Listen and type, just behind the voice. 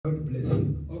God bless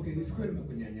you. Okay, nisikuwe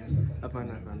nimekunyanyasa bwana.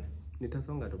 Hapana.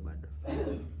 Nitasonga tu bado.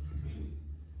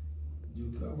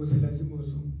 Juu kwa si lazima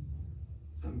usumu.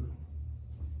 Ama.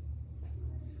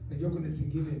 Najua kuna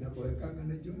zingine inapowekanga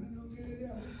najiona naongelelea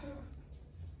huko.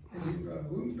 Najua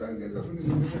huyu mtu angeweza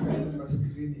kunisemesha karibu kwa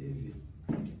screen hivi.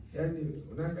 Yaani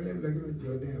unaangalia lakini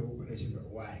unajionea huko na shida.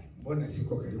 Why? Mbona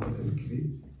siko karibu na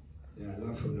screen? Ya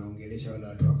alafu naongelesha wale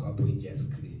watu wako hapo nje ya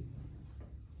screen.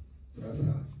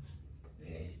 Sasa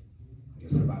ndio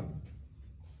sababu.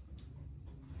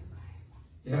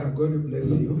 Yeah, God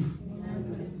bless you.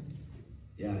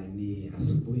 Yeah, ni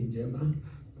asubuhi njema.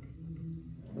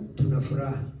 Tuna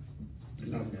furaha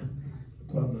labda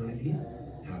kwa mahali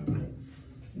hapa.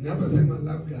 Ninaposema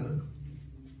labda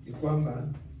ni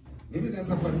kwamba mimi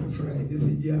naweza kuwa nimefurahi,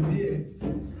 nisijiambie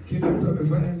kila mtu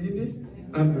amefanya nini,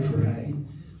 amefurahi.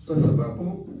 Kwa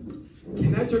sababu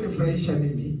kinachonifurahisha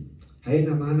mimi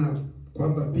haina maana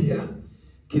kwamba pia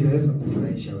kinaweza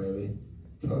kufurahisha wewe.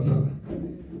 Sawa sawa.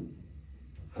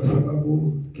 Kwa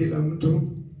sababu kila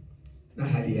mtu na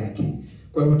hali yake.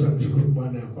 Kwa hivyo tunamshukuru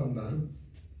Bwana kwamba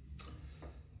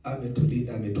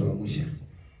ametulinda, ametuamsha.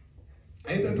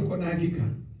 Aidha tuko na hakika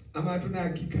ama hatuna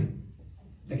hakika,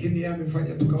 lakini yeye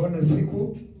amefanya tukaona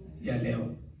siku ya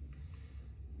leo.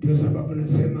 Ndio sababu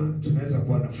nasema tunaweza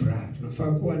kuwa na furaha.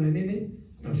 Tunafaa kuwa na nini?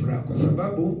 Na furaha, kwa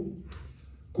sababu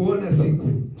kuona siku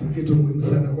ni kitu muhimu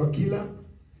sana kwa kila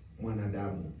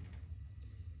mwanadamu.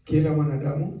 Kila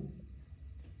mwanadamu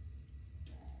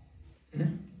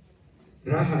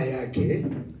raha yake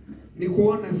ni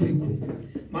kuona siku.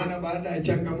 Maana baada ya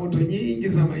changamoto nyingi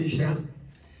za maisha,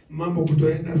 mambo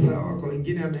kutoenda sawa, kwa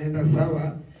wengine ameenda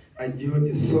sawa,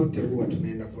 ajioni sote huwa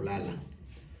tunaenda kulala.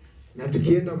 Na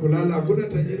tukienda kulala hakuna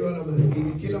tajiri wala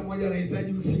maskini, kila mmoja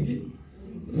anahitaji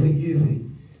usingizi.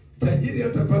 Tajiri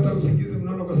hatapata usingizi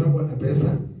mnono kwa sababu ana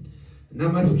pesa, na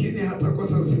maskini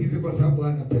hatakosa usingizi kwa sababu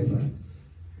hana pesa.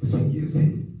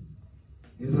 Usingizi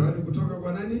ni zawadi kutoka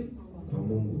kwa nani? Kwa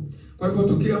Mungu. Kwa hivyo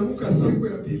tukiamka siku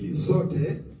ya pili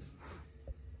sote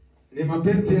ni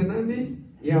mapenzi ya nani?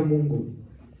 Ya Mungu.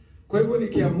 Kwa hivyo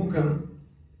nikiamka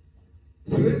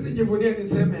siwezi jivunia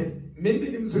niseme mimi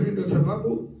ni mzuri ndio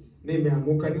sababu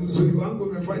nimeamka. Ni uzuri wangu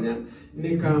umefanya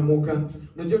nikaamuka.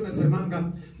 Unajua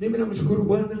nasemanga mimi namshukuru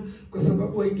Bwana kwa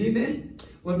sababu wengine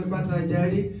wamepata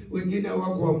ajali, wengine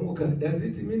hawakuamka. Does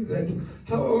it mean that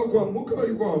hawa hawakuamka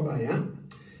walikuwa wabaya?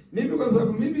 Mimi kwa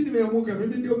sababu mimi nimeamka,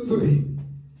 mimi ndio mzuri?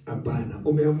 Hapana,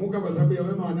 umeamka kwa sababu ya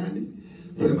wema wa nani?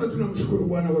 Sema tunamshukuru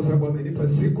Bwana kwa sababu amenipa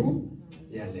siku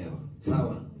ya leo.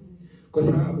 Sawa? Kwa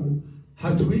sababu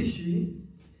hatuishi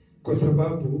kwa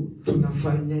sababu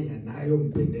tunafanya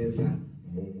yanayompendeza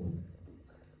Mungu.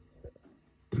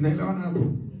 Tunaelewana hapo?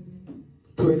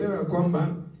 Tuelewe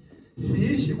kwamba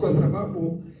siishi kwa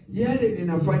sababu yale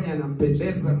ninafanya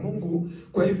yanampendeza Mungu,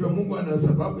 kwa hivyo Mungu ana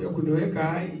sababu ya kuniweka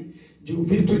hai juu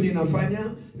vitu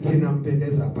ninafanya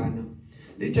zinampendeza. Hapana.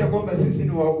 Licha kwamba sisi ni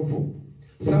waovu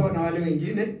sawa na wale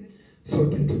wengine,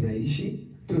 sote tunaishi,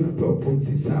 tunapewa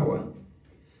pumzi sawa.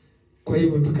 Kwa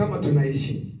hivyo kama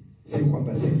tunaishi, si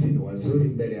kwamba sisi ni wazuri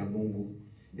mbele ya Mungu.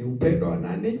 Ni upendo wa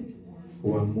nani?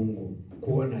 Wa Mungu.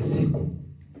 Kuona siku.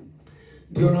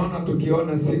 Ndio naona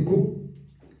tukiona siku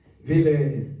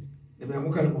vile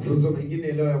nimeamka na mafunzo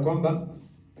mengine leo ya kwamba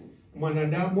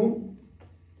mwanadamu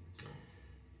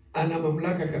ana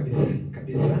mamlaka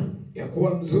kabisa ya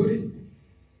kuwa mzuri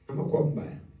ama kuwa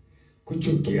mbaya,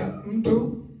 kuchukia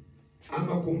mtu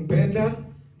ama kumpenda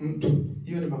mtu.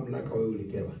 Hiyo ni mamlaka wewe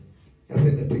ulipewa. Sasa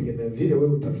inategemea vile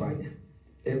wewe utafanya.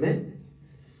 Amen.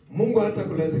 Mungu hata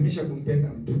kulazimisha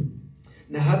kumpenda mtu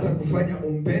na hata kufanya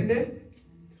umpende,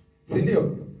 si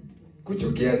ndio?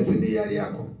 Kuchukia si hiari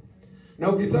yako.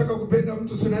 Na ukitaka kupenda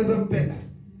mtu unaweza mpenda.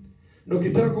 Na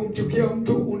ukitaka kumchukia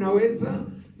mtu unaweza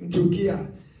mchukia.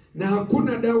 Na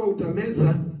hakuna dawa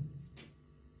utameza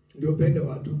ndio pende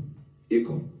watu.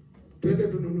 Iko. Twende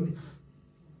tununue.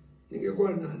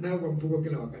 Ningekuwa nao kwa mfuko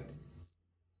kila wakati.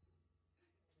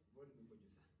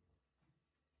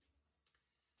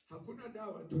 Hakuna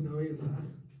dawa tunaweza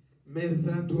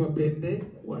meza tuwapende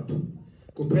watu.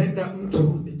 Kupenda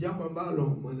mtu ni jambo ambalo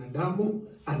mwanadamu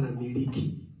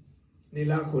anamiliki. Ni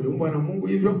lako, uliumbwa na Mungu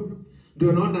hivyo.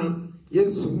 Ndio naona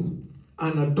Yesu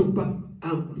anatupa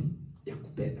amri ya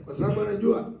kupenda. Kwa sababu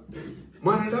anajua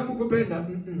mwanadamu kupenda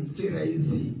si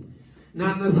rahisi.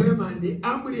 Na anasema ni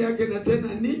amri yake na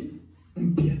tena ni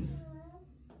mpya.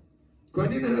 Kwa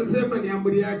nini anasema ni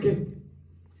amri yake?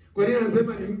 Kwa nini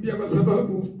anasema ni mpya? Kwa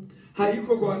sababu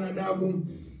haiko kwa wanadamu.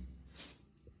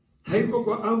 Haiko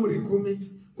kwa amri 10.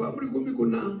 Kwa amri 10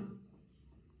 kuna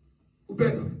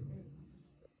upendo.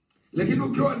 Lakini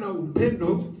ukiwa na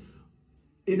upendo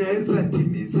inaweza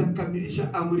timiza,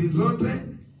 kamilisha amri zote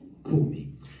 10.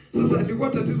 Sasa ilikuwa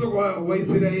tatizo kwa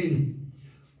Waisraeli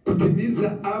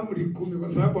kutimiza amri 10 kwa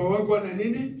sababu hawakuwa na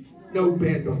nini? Na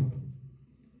upendo.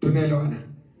 Tunaelewana?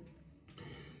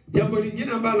 Jambo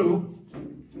lingine ambalo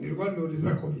nilikuwa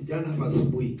nimeuliza kwa vijana hapa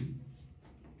asubuhi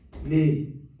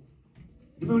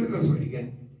nimeuliza swali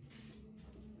gani?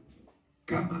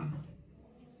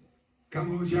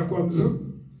 Kama ushakuwa mzuri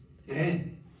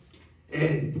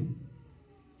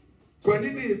kwa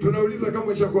nini tunauliza kama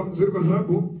ushakuwa mzuri? Kwa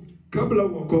sababu kabla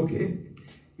uokoke,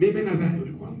 mimi nadhani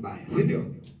ulikuwa mbaya, si ndio?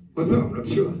 Although I'm not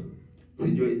sure.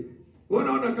 Sijui.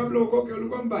 Unaona kabla uokoke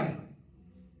ulikuwa mbaya?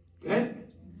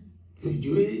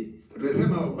 Sijui.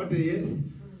 Tunasema wote yes.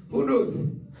 Who knows?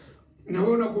 Na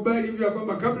wewe unakubali hivyo ya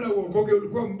kwamba kabla uokoke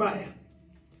ulikuwa mbaya?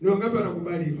 Ni wangapi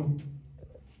wanakubali hivyo?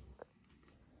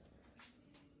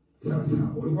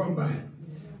 Sawa, ulikuwa mbaya.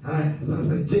 Haya,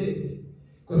 sasa je,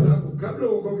 kwa sababu kabla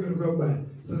uokoke ulikuwa mbaya,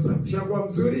 sasa ushakuwa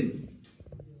mzuri?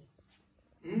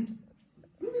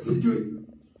 Mimi sijui.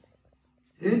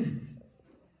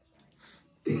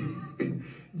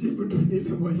 Jibu tu ni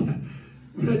moja.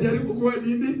 Mnajaribu kuwa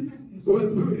nini?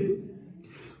 Wazuri.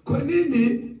 Kwa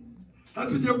nini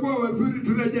hatujakuwa wazuri?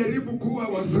 Tunajaribu kuwa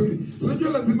wazuri. Unajua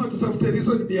lazima tutafute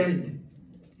reason behind.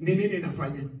 Ni nini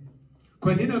inafanya?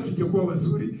 Kwa nini hatujakuwa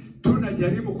wazuri?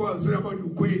 Tunajaribu kuwa wazuri ambao ni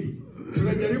ukweli.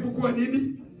 Tunajaribu kuwa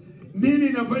nini? Nini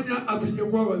inafanya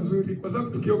hatujakuwa wazuri? Kwa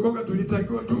sababu tukiokoka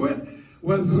tulitakiwa tuwe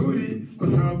wazuri kwa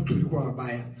sababu tulikuwa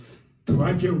wabaya.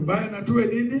 Tuache ubaya na tuwe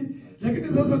nini? Lakini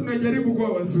sasa tunajaribu kuwa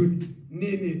wazuri.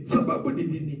 Nini? Sababu ni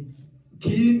nini?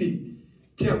 Kiini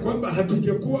cha kwamba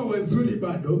hatujakuwa wazuri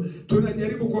bado,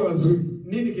 tunajaribu kuwa wazuri.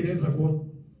 Nini kinaweza kuwa?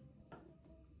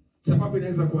 Sababu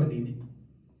inaweza kuwa nini?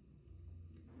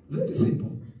 Very simple.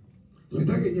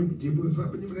 Sitaki nyinyi mjibu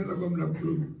sababu nyinyi mnaweza kuwa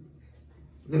mnakuru.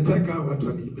 Nataka watu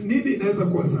wanijibu. Nini inaweza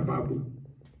kuwa sababu?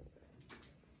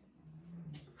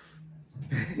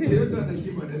 Tiota na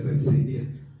jibu anaweza nisaidia.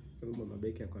 Mama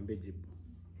Beki akwambie jibu.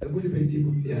 Hebu nipe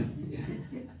jibu. Yeah.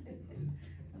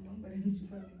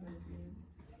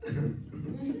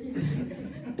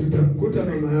 Tutamkuta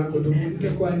mama yako tumuulize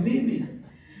kwa nini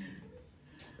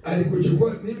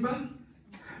alikuchukua mimba.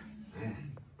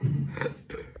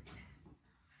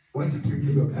 Wacha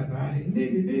tuingie kana.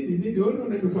 Nini?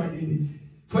 Unaona ni kwa nini?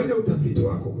 Fanya utafiti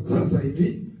wako sasa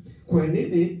hivi. Kwa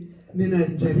nini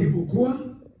ninajaribu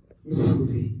kuwa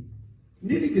mzuri?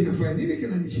 Nini kinafanya? Nini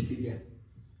kinanishikilia?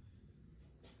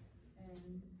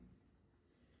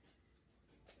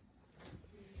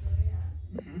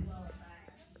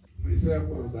 Mlizoea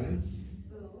kwa mbaya.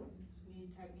 So, ni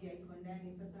tabia iko ndani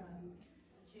sasa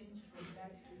change from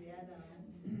that to the other one.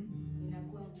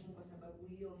 Inakuwa ngumu kwa sababu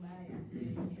hiyo mbaya.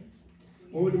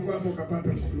 Ulikuwa hapo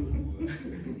ukapata flu.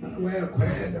 Wewe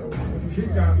kwenda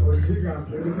ulifika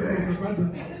hapo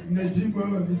ukapata mnajibu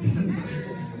hawa vijana.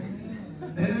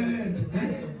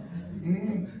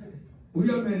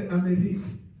 Huyo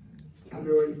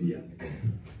amewaibia.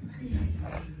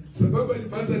 Sababu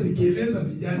alipata nikieleza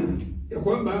vijana ya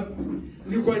kwamba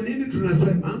ni kwa nini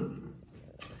tunasema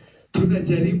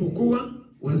tunajaribu kuwa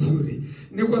wazuri.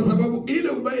 Ni kwa sababu ile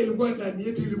ubaya ilikuwa ndani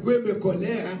yetu, ilikuwa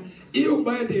imekolea. Hiyo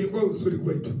ubaya ndio ilikuwa uzuri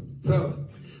kwetu. Sawa?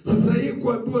 Sasa hii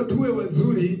kuambiwa tuwe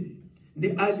wazuri ni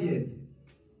alien.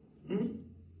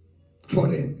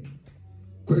 Foreign.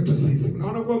 Kwetu sisi.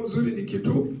 Unaona kwa mzuri ni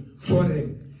kitu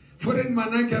foreign. Foreign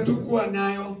maana yake hatukuwa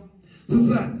nayo.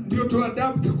 Sasa ndio tu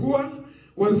adapt kuwa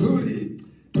wazuri.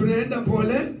 Tunaenda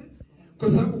pole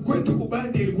kwa sababu kwetu ubaya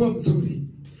ndio ilikuwa mzuri.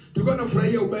 Tulikuwa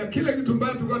tunafurahia ubaya. Kila kitu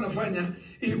mbaya tulikuwa tunafanya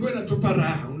ilikuwa inatupa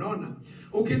raha, unaona?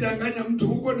 Ukidanganya mtu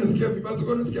huko unasikia vibaya,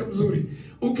 huko unasikia mzuri.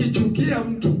 Ukichukia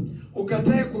mtu,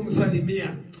 ukatae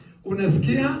kumsalimia,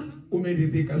 unasikia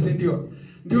umeridhika, si ndio?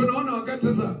 Ndio unaona wakati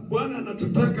sasa Bwana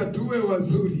anatutaka tuwe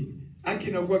wazuri, haki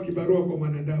inakuwa kibarua kwa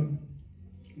mwanadamu.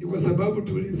 Ni kwa sababu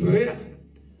tulizoea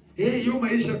hiyo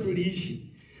maisha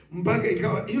tuliishi mpaka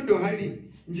ikawa hiyo ndio hali,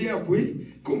 njia ya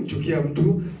kumchukia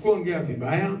mtu, kuongea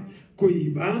vibaya,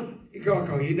 kuiba ikawa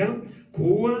kawaida,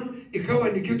 kuua ikawa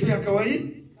ni kitu ya kawaida.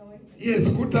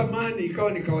 Yes, kutamani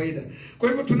ikawa ni kawaida. Kwa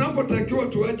hivyo tunapotakiwa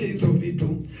tuache hizo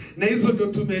vitu, na hizo ndio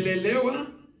tumelelewa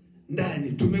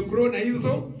ndani, tumegrow na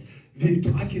hizo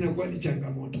vitu, haki inakuwa ni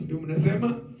changamoto. Ndio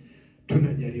mnasema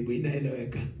tunajaribu,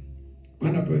 inaeleweka.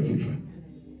 Bwana pewe sifa.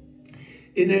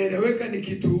 Inaeleweka, ni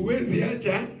kitu huwezi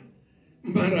acha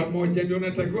mara moja. Ndio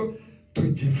natakiwa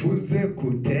tujifunze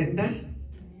kutenda,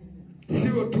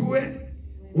 sio tuwe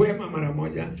wema mara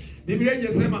moja. Biblia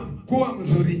inasema kuwa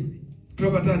mzuri.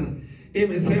 Tunapatana.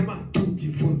 Imesema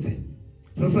tujifunze.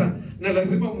 Sasa na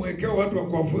lazima muwekeo watu wa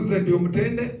kuwafunza ndio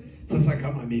mtende. Sasa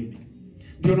kama mimi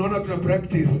ndio naona tuna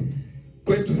practice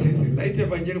kwetu sisi Light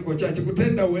Evangelical Church,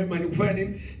 kutenda wema ni kufanya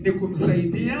nini? Ni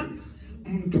kumsaidia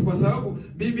mtu, kwa sababu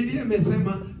Biblia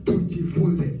imesema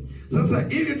tujifunze. Sasa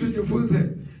ili tujifunze,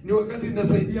 ni wakati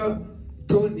ninasaidia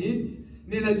Tony,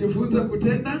 ninajifunza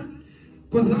kutenda,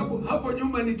 kwa sababu hapo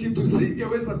nyuma ni kitu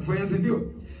singeweza kufanya,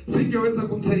 ndio singeweza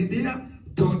kumsaidia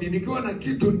Tony nikiwa na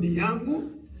kitu ni yangu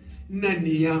na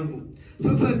ni yangu.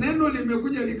 Sasa neno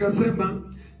limekuja likasema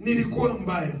nilikuwa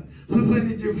mbaya, sasa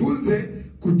nijifunze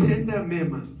kutenda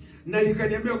mema, na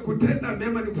likaniambia kutenda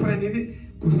mema ni kufanya nini?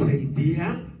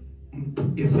 Kusaidia mtu.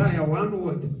 Isaya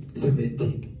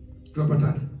 1:17.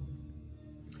 Tunapatana.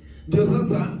 Ndio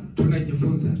sasa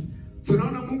tunajifunza.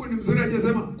 Tunaona Mungu ni mzuri,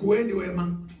 hajasema kuweni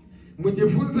wema,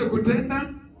 mjifunze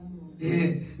kutenda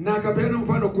na akapeana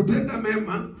mfano kutenda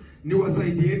mema ni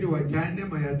wasaidieni wajane,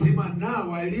 mayatima na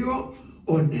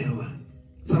walioonewa.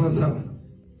 Sawa sawa.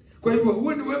 Kwa hivyo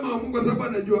huo ni wema wa Mungu, kwa sababu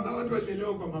anajua hawa watu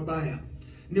walielewa kwa mabaya,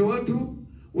 ni watu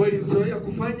walizoea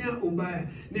kufanya ubaya,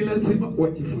 ni lazima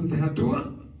wajifunze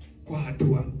hatua kwa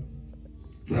hatua.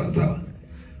 Sawa sawa.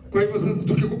 Kwa hivyo sasa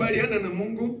tukikubaliana na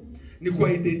Mungu ni ku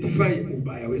identify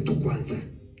ubaya wetu kwanza.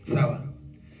 Sawa.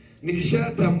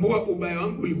 Nikishatambua ubaya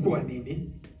wangu ulikuwa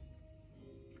nini?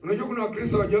 Unajua kuna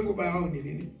Wakristo wajua ubaya wao ni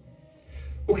nini?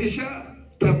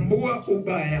 Ukishatambua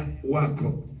ubaya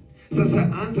wako,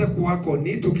 sasa anza kuwako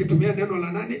ni tukitumia neno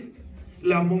la nani?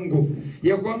 La Mungu.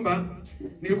 Ya kwamba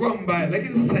nilikuwa mbaya,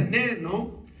 lakini sasa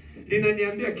neno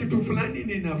linaniambia kitu fulani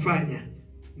ninafanya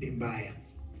ni mbaya.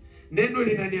 Neno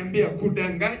linaniambia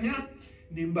kudanganya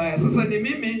ni mbaya. Sasa ni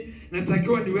mimi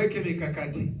natakiwa niweke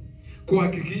mikakati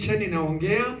kuhakikisha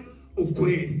ninaongea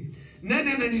ukweli.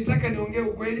 Nani ananitaka niongee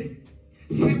ukweli?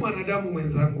 Si mwanadamu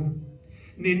mwenzangu.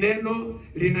 Ni neno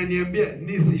linaniambia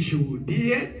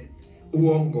nisishuhudie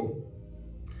uongo.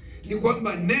 Ni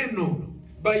kwamba neno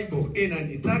Bible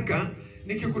inanitaka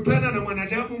nikikutana na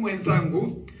mwanadamu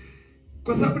mwenzangu,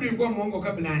 kwa sababu nilikuwa mwongo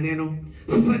kabla ya neno.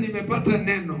 Sasa nimepata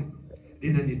neno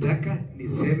linanitaka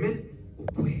niseme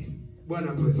ukweli.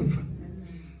 Bwana apewe sifa.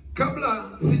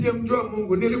 Kabla sijamjua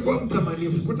Mungu nilikuwa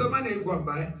mtamanifu. Kutamani haikuwa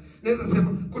mbaya. Naweza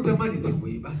sema kutamani si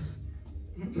kuiba.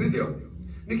 Si ndio?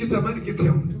 Nikitamani kitu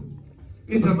ya mtu,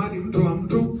 nitamani mtu wa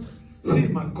mtu, si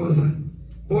makosa.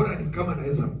 Bora ni kama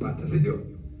naweza mpata, si ndio?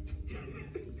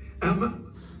 Ama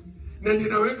na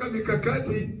ninaweka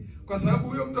mikakati, kwa sababu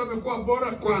huyo mtu amekuwa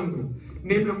bora kwangu,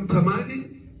 nimemtamani,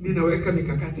 ninaweka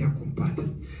mikakati ya kumpata.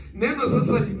 Neno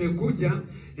sasa limekuja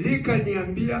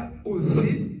likaniambia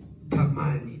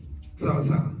usitamani. Sawa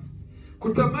sawa.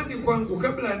 Kutamani kwangu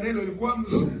kabla ya neno ilikuwa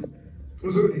mzuri.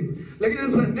 Lakini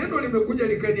sasa neno limekuja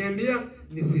likaniambia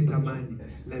nisitamani.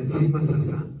 Lazima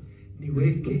sasa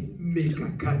niweke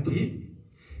mikakati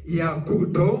ya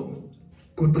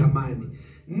kutamani.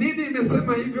 Nini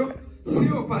imesema hivyo?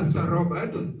 Sio Pastor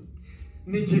Robert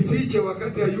nijifiche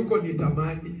wakati hayuko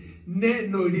nitamani.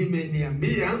 Neno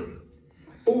limeniambia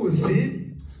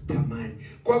usitamani.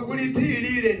 Kwa kulitii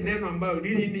lile neno ambalo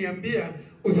liliniambia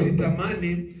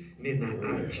usitamani,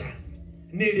 ninaacha.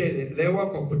 Nilielewa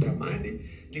kwa kutamani,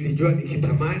 nilijua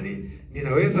nikitamani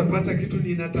ninaweza pata kitu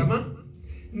ninatamani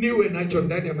niwe nacho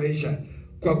ndani ya maisha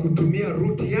kwa kutumia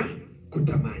ruti ya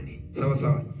kutamani. Sawa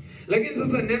sawa. Lakini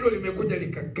sasa neno limekuja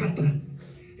likakata,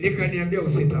 likaniambia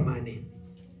usitamani.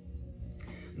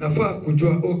 Nafaa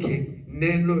kujua okay,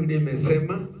 neno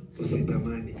limesema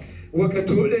usitamani.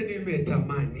 Wakati ule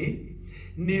nimetamani,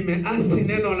 nimeasi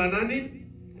neno la nani?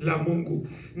 La Mungu.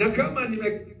 Na kama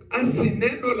nimeasi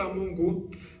neno la Mungu,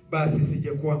 basi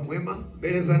sijakuwa mwema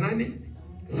mbele za nani?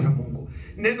 Za Mungu.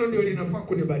 Neno ndio linafaa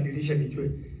kunibadilisha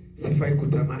nijue sifai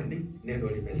kutamani, neno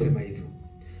limesema hivyo.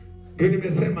 Ndio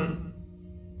nimesema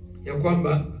ya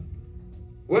kwamba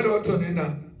wale watu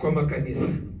wanaenda kwa makanisa,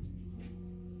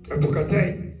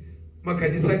 hatukatai,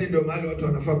 makanisani ndio mahali watu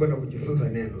wanafaa kwenda kujifunza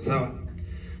neno, sawa?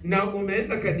 Na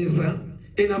umeenda kanisa,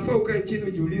 inafaa ukae chini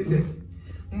ujiulize,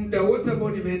 muda wote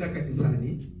ambao nimeenda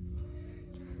kanisani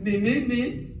ni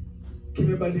nini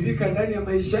kimebadilika ndani ya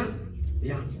maisha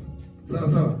yangu?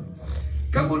 Sawa sawa.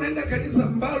 Kama unaenda kanisa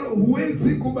ambalo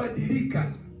huwezi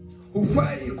kubadilika,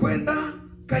 hufai kwenda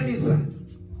kanisa,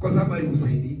 kwa sababu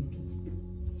haikusaidii.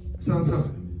 Sawa sawa.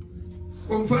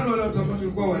 Kwa mfano wale watu ambao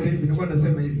tulikuwa walevi, nilikuwa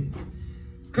nasema hivi,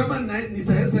 kama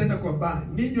nitaweza enda kwa bar,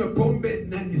 ninywe pombe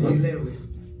na nisilewe.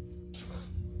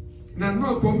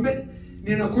 Nanunua pombe,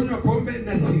 ninakunywa pombe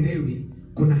na silewi.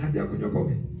 Kuna haja ya kunywa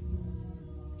pombe?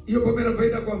 Hiyo pombe ina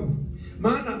faida kwangu?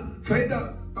 Maana faida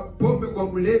pombe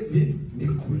kwa mlevi ni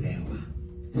kulewa.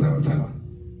 Sawa sawa.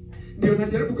 Ndio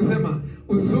najaribu kusema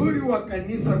uzuri wa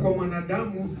kanisa kwa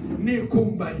mwanadamu ni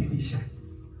kumbadilisha.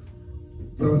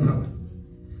 Sawa sawa.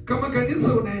 Kama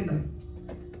kanisa unaenda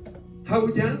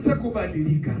haujaanza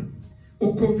kubadilika,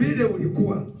 uko vile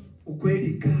ulikuwa,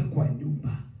 ukweli kaa kwa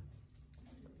nyumba,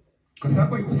 kwa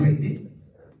sababu haikusaidii.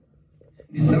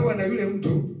 Ni sawa na yule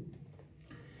mtu,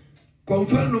 kwa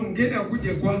mfano mgeni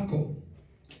akuje kwako,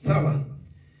 sawa,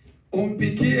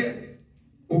 umpikie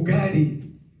ugali,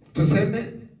 tuseme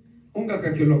unga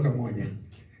ka kilo kamoja,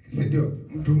 si ndio?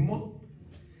 Mtu mmoja,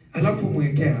 alafu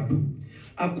mwekee hapo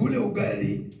akule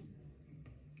ugali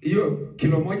hiyo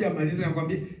kilo moja, amalize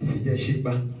nakwambia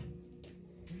sijashiba.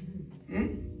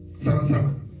 Sawa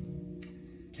sawa.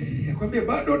 Nakwambia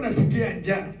bado nasikia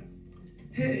njaa.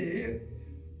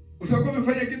 Utakuwa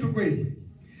umefanya kitu kweli?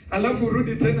 Alafu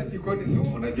rudi tena jikoni. Sio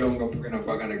unajua unga mfuke na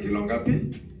kuaga na kilo ngapi?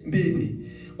 2.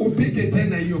 Upike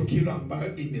tena hiyo kilo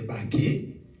ambayo imebaki.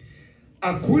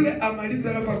 Akule amalize,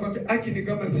 alafu akwambia aki ni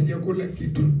kama sijakula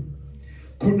kitu.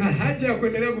 Kuna haja ya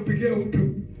kuendelea kupikia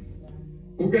mtu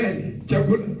ugali,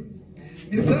 chakula?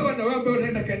 Ni sawa na wewe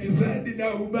unaenda kanisani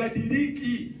na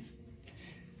ubadiliki.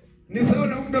 Ni sawa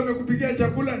na mtu amekupikia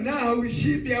chakula na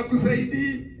haushibi,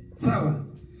 hakusaidii. Sawa?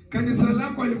 Kanisa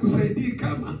lako halikusaidii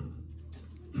kama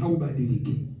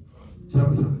haubadiliki.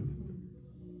 Sawa sawa.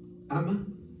 Ama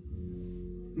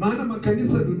maana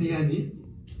makanisa duniani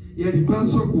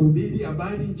yalipaswa kuhubiri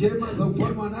habari njema za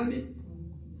ufalme wa nani?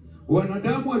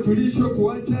 Wanadamu wajulishwe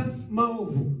kuacha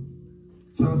maovu.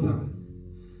 Sawa sawa.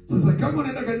 Sasa kama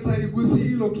unaenda kanisa haligusi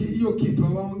hiyo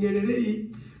kitu, waongelelei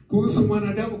kuhusu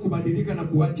mwanadamu kubadilika na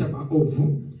kuacha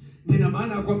maovu, nina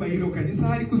maana kwamba hilo kanisa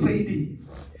halikusaidii.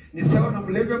 Ni sawa na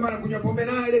mlevi ambaye anakunywa pombe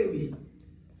na halewi.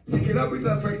 Sikilabu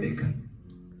itafaidika.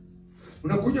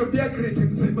 Unakunywa bia crate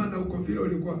mzima na uko vile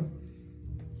ulikuwa.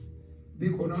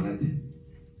 Biko unaonaje?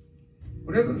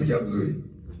 Unaweza sikia vizuri?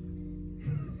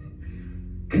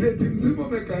 Crate mzima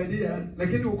umekalia,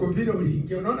 lakini uko vile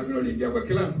uliingia. Unaona vile uliingia kwa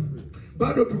kilabu.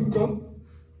 Bado tuko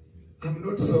I'm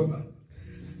not sober.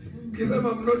 Kisema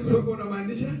I'm not sober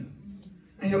unamaanisha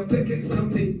I have taken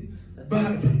something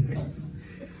bad.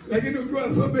 Lakini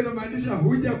ukiwa sober inamaanisha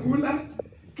hujakula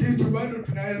kitu, bado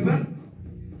tunaweza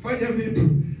fanya vitu.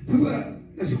 Sasa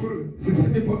nashukuru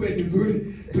sisemi pombe ni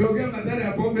nzuri. Tunaongea madhara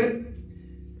ya pombe,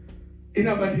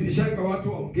 inabadilishanga watu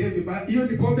waongee vibaya.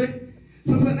 Hiyo ni pombe.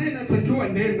 Sasa naye inatakiwa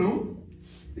neno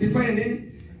lifanye nini?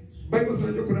 Bible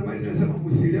unajua kuna mahali inasema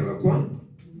msilewe kwa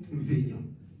mvinyo,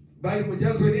 bali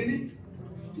mjazwe nini?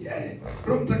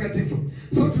 Roho Mtakatifu.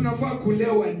 So tunafaa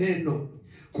kulewa neno.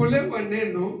 Kulewa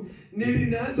neno ni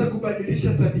linaanza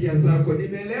kubadilisha tabia zako.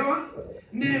 Nimeelewa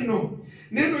neno.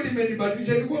 Neno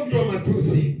limenibadilisha. Nilikuwa mtu wa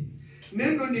matusi.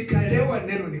 Neno nikalewa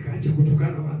neno nikaacha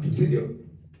kutukana watu, si ndio?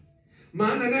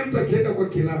 Maana naye mtu akienda kwa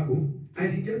kilabu,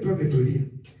 aliingia tu ametulia.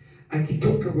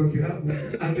 Akitoka kwa kilabu,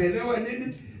 ameelewa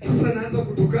nini? Sasa naanza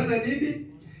kutukana nini?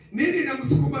 Nini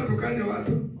namsukuma tukane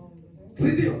watu? Si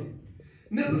ndio?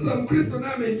 Na sasa Mkristo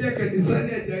naye ameingia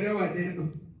kanisani hajaelewa neno.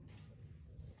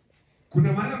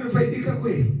 Kuna maana amefaidika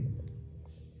kweli?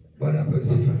 Bwana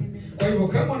asifiwe. Kwa hivyo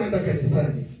kama unaenda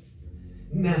kanisani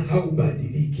na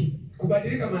haubadiliki,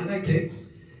 kubadilika maana yake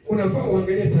unafaa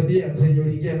uangalie tabia zenye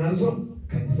uliingia nazo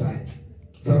kanisani.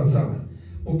 Sawa sawa.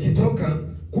 Ukitoka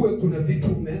kuwe kuna vitu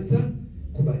umeanza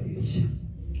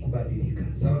kubadilika.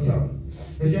 Sawa sawa.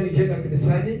 Unajua nikienda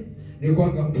kanisani ni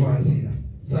kwanga mtu wa hasira.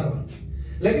 Sawa.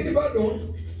 Lakini bado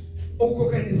uko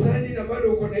kanisani na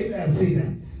bado uko na ile hasira.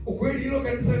 Ukweli hilo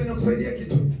kanisani linakusaidia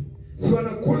kitu? Si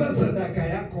wanakula sadaka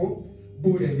yako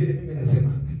bure vile mimi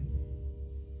nasema.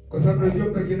 Kwa sababu unajua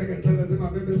mtu akienda kanisani lazima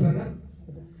abebe sadaka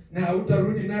na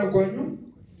hautarudi nayo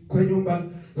kwa nyumba.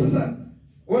 Sasa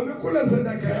wamekula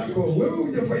sadaka yako, wewe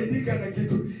hujafaidika na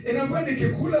kitu. Inafaa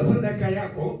nikikula sadaka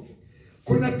yako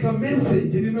kuna ka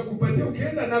message nimekupatia,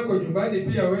 ukienda nako nyumbani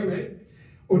pia wewe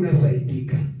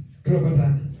unasaidika.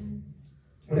 Tunapatana.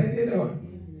 Unaelewa?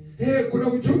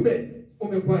 Kuna ujumbe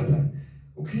umepata.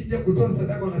 Ukija kutoa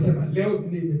sadaka unasema leo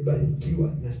nimebarikiwa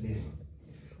na neno.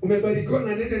 Umebarikiwa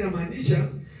na neno inamaanisha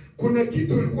kuna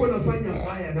kitu ulikuwa unafanya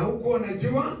mbaya na huko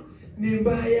unajua ni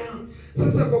mbaya.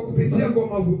 Sasa kwa kupitia kwa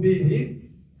mahubiri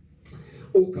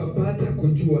ukapata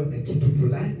kujua na kitu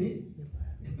fulani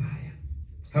ni mbaya,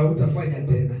 hautafanya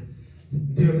tena.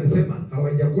 Ndio nasema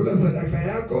hawajakula sadaka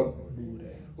yako.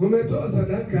 Umetoa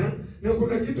sadaka na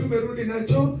kuna kitu umerudi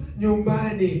nacho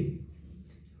nyumbani.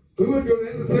 Huyo ndio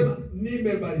unaweza sema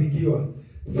nimebarikiwa.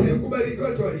 Si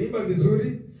kubarikiwa tu waliimba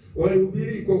vizuri,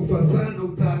 walihubiri kwa ufasaha na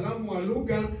utaalamu wa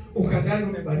lugha ukadhani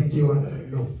umebarikiwa.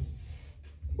 No.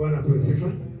 Bwana apewe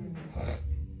sifa.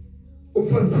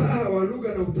 Ufasaha wa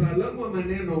lugha na utaalamu wa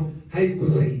maneno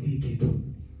haikusaidii kitu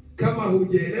kama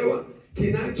hujaelewa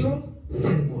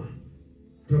kinachosemwa.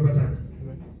 Tunapatana.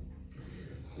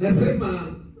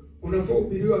 Nasema unafaa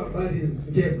kuhubiriwa habari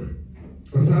njema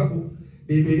kwa sababu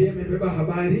Biblia imebeba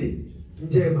habari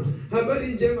njema.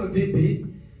 Habari njema vipi?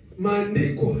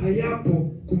 Maandiko hayapo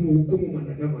kumhukumu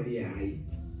mwanadamu aliye hai.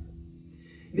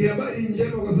 Ni habari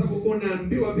njema kwa sababu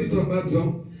unaambiwa vitu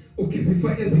ambazo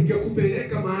ukizifanya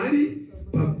zingekupeleka mahali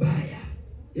pabaya,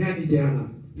 yaani jehanamu,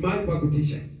 mahali pa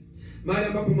kutisha, mahali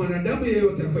ambapo mwanadamu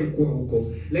yeyote hafai kuwa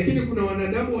huko. Lakini kuna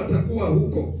wanadamu watakuwa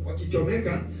huko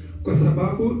wakichomeka kwa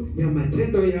sababu ya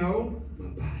matendo yao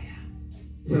mabaya.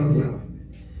 Sawa sawa.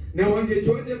 Na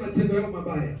wangejuaje matendo yao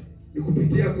mabaya? Ni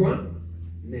kupitia kwa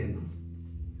neno.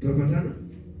 Tunapatana?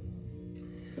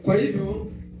 Kwa hivyo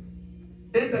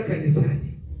enda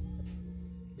kanisani,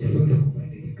 jifunze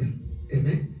kubadilika.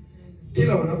 Amen.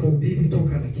 Kila wanapohubiri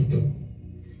toka na kitu.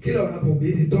 Kila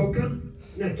wanapohubiri toka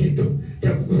na kitu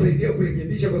cha kukusaidia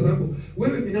kurekebisha, kwa sababu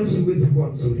wewe binafsi huwezi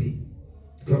kuwa mzuri.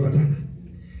 Tunapatana?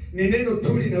 Ni neno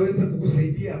tu linaweza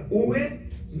kukusaidia uwe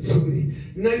mzuri,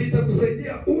 na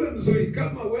litakusaidia uwe mzuri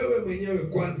kama wewe mwenyewe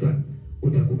kwanza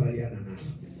utakubaliana nalo.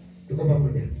 Tuko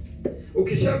pamoja?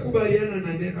 Ukishakubaliana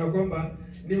na neno kwamba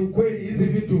ni ukweli, hizi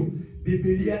vitu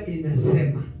Biblia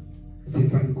inasema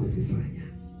sifai kuzifanya.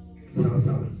 Sawa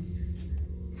sawa.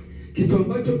 Kitu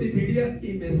ambacho Biblia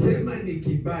imesema ni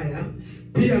kibaya,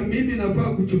 pia mimi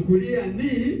nafaa kuchukulia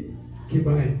ni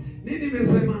kibaya. Nini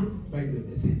imesema? Biblia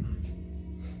imesema.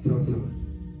 Sawa sawa.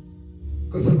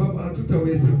 Kwa sababu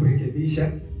hatutaweza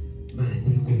kurekebisha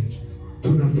maandiko,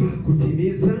 tunafaa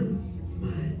kutimiza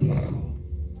maandiko.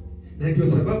 Na ndio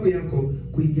sababu yako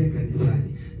kuingia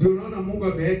kanisani. Ndio unaona Mungu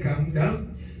ameweka muda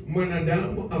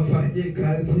mwanadamu afanye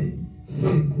kazi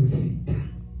siku 6.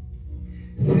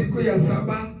 Siku ya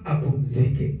 7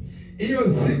 apumzike. Hiyo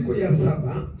siku ya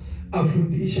 7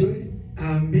 afundishwe,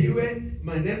 aambiwe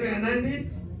maneno ya nani?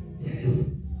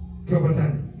 Yes.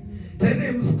 Tunapatana.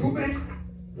 Tena msukume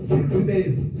 6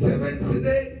 days. 7th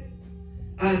day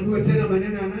aambiwe tena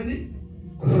maneno ya nani?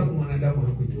 Kwa sababu mwanadamu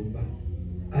hakujiumba.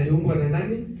 Aliumbwa na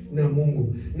nani? Na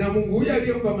Mungu. Na Mungu huyu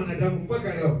aliumba mwanadamu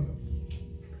mpaka leo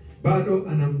bado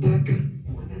anamtaka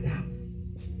mwanadamu.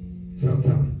 Sawa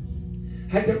sawa.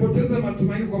 Hajapoteza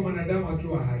matumaini kwa mwanadamu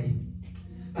akiwa hai.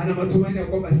 Ana matumaini ya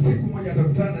kwamba siku moja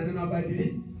atakutana na neno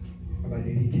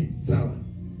abadilike. Sawa.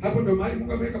 Hapo ndio mahali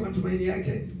Mungu ameweka matumaini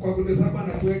yake, kwa kundi sababu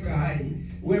anatuweka hai,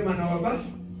 wema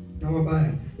na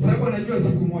wabaya. Sababu anajua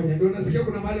siku moja. Ndio unasikia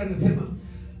kuna mahali anasema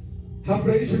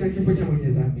hafurahishwi na kifo cha mwenye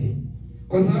dhambi.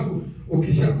 Kwa sababu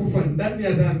ukishakufa ndani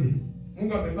ya dhambi,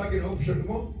 Mungu amebaki na option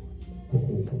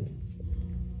kukuhukumu.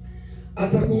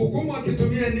 Atakuhukumu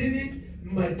akitumia nini?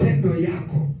 Matendo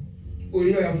yako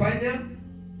uliyoyafanya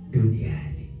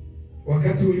duniani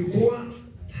wakati ulikuwa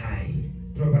hai.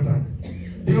 Tunapatana?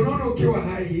 Ndio unaona ukiwa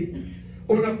hai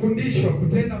unafundishwa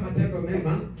kutenda matendo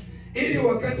mema, ili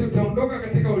wakati utaondoka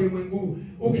katika ulimwengu,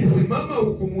 ukisimama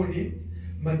hukumuni,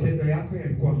 matendo yako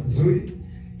yalikuwa mazuri,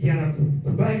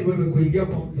 yanakubali wewe kuingia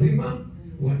kwa uzima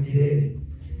wa milele.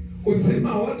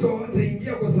 Uzima watu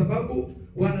hawataingia kwa sababu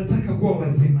wanataka kuwa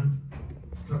wazima.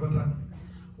 Tunapatana?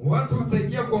 Watu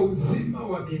wataingia kwa uzima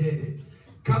wa milele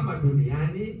kama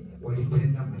duniani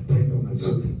walitenda matendo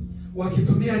mazuri,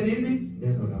 wakitumia nini?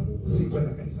 Neno la Mungu. Si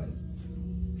kwenda kanisani,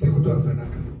 si kutoa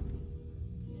sadaka.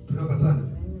 Tunapatana?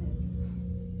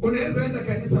 Unaweza enda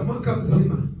kanisa mwaka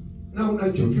mzima na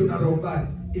unachuki, una roho mbaya,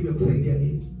 imekusaidia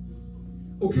nini?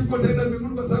 Ukifa utaenda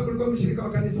mbinguni kwa sababu ulikuwa mshirika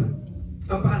wa kanisa?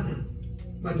 Hapana.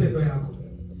 Matendo yako.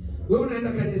 Wewe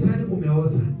unaenda kanisani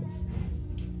umeoza,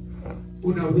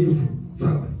 una wivu,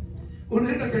 sawa?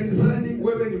 Unaenda kanisani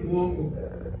wewe ni muongo.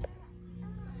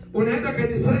 Unaenda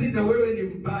kanisani na wewe ni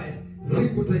mbaya,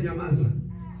 siku utanyamaza,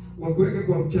 wakuweke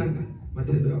kwa mchanga,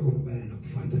 matendo yako mabaya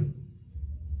yanakufuata.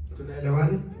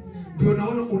 Tunaelewana? Ndio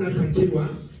naona unatakiwa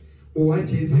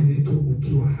uache hizi vitu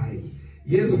ukiwa hai.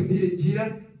 Yesu ndiye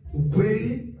njia,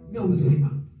 ukweli na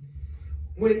uzima.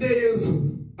 Mwende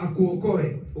Yesu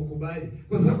akuokoe, ukubali.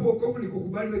 Kwa sababu wokovu ni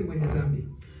kukubali wewe ni mwenye dhambi.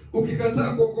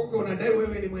 Ukikataa kuokoka unadai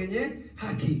wewe ni mwenye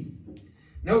haki.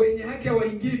 Na wenye haki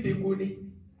hawaingii mbinguni,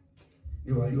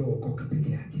 ni waliookoka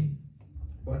peke yake.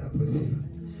 Bwana asifiwe.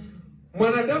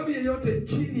 Mwanadamu yeyote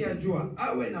chini ya jua,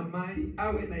 awe na mali,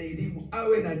 awe na elimu,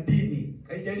 awe na dini,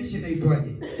 haijalishi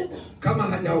inaitwaje, kama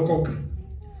hajaokoka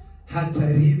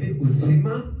hatarithi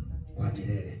uzima wa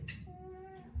milele.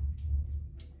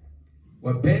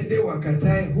 Wapende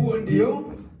wakatae, huo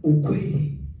ndio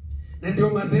ukweli. Na ndio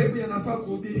madhehebu yanafaa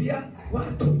kuhubiria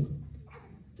watu.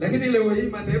 Lakini leo hii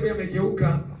madhehebu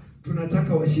yamegeuka,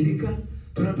 tunataka washirika,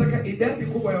 tunataka idadi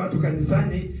kubwa ya watu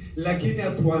kanisani, lakini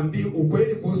hatuambii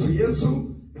ukweli kuhusu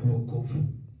Yesu na wokovu.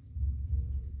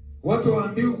 Watu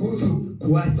waambii kuhusu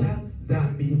kuacha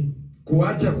dhambi,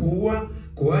 kuacha kuua,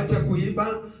 kuacha kuiba,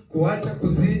 kuacha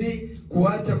kuzini,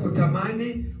 kuacha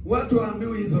kutamani. Watu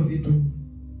waambiwe hizo vitu.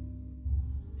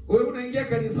 Wewe unaingia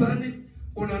kanisani,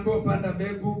 unaambiwa panda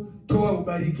mbegu, toa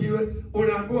ubarikiwe,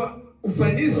 unaambiwa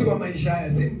ufanisi wa maisha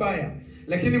haya si mbaya,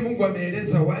 lakini Mungu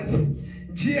ameeleza wazi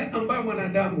njia ambayo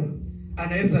mwanadamu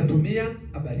anaweza tumia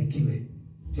abarikiwe.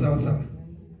 Sawa sawa.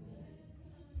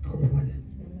 Tuko pamoja.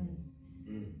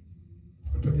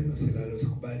 Mtoto ndio silalo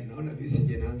sikubali. Naona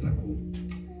visije naanza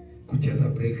kucheza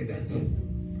break dance.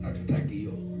 Hatutaki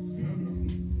hiyo.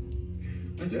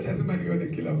 Najua lazima nione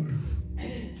kila mtu.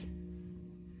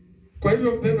 Kwa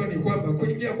hivyo mpendwa, ni kwamba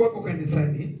kuingia kwako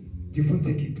kanisani,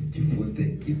 jifunze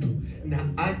kitu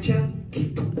na acha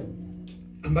kitu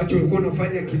ambacho ulikuwa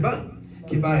unafanya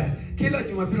kibaya. Kila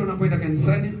Jumapili unapoenda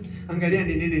kanisani, angalia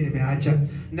ni nini nimeacha.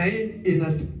 Na hii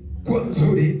inakuwa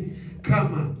mzuri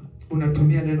kama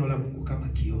unatumia neno la Mungu kama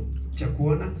kioo cha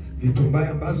kuona vitu mbaya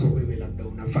ambazo wewe labda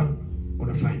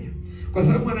unafanya. Kwa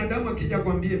sababu mwanadamu akija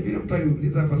kwambie, vile mtu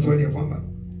aliuliza hapa swali ya kwamba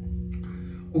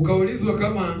ukaulizwa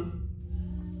kama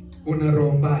una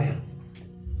roho mbaya.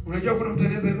 Unajua kuna mtu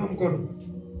anaweza inua mkono.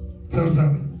 Sawa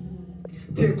sawa.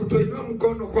 Je, kutoinua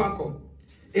mkono kwako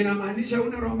inamaanisha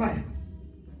una roho mbaya?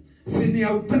 Si ni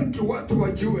hautaki watu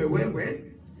wajue wewe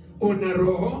una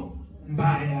roho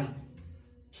mbaya.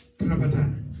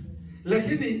 Tunapatana.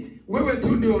 Lakini wewe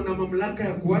tu ndio una mamlaka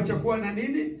ya kuacha kuwa na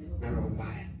nini? Na roho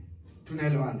mbaya.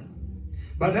 Tunaelewana?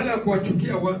 Badala ya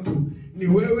kuwachukia watu, ni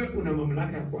wewe una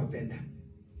mamlaka ya kuwapenda.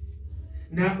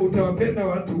 Na utawapenda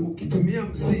watu ukitumia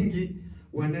msingi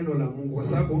wa neno la Mungu, kwa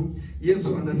sababu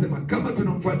Yesu anasema kama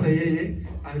tunamfuata yeye,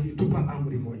 alitupa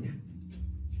amri moja.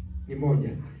 Ni moja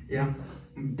ya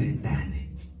mpendane.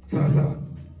 Sawa sawa.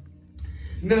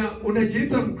 Na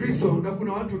unajiita Mkristo na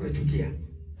kuna watu unachukia.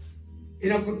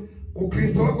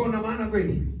 Ukristo wako una maana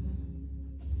kweli?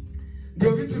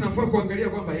 Ndio vitu nafaa kuangalia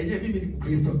kwamba yeye mimi ni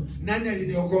Mkristo. Nani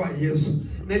aliniokoa? Yesu.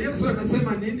 Na Yesu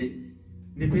anasema nini?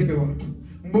 Nipende watu.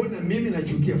 Mbona mimi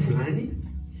nachukia fulani?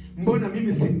 Mbona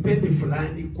mimi simpendi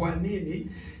fulani? Kwa nini?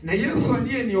 Na Yesu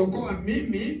aliyeniokoa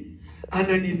mimi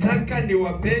ananitaka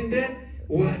niwapende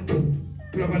watu.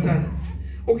 Tunapatana.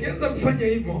 Ukianza kufanya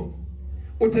hivyo,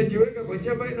 utajiweka kwa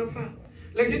njia ambayo inafaa.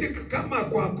 Lakini kama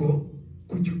kwako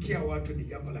kuchukia watu ni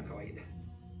jambo la kawaida,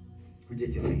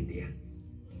 hujajisaidia.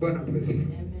 Bwana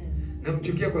asifiwe.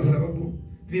 Namchukia kwa sababu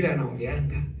vile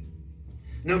anaongeanga.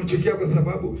 Namchukia kwa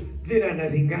sababu vile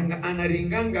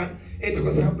anaringanga eti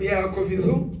kwa sababu yeye yako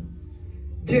vizuri.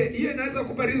 Je, hiyo inaweza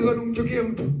kuparizwa na umchukie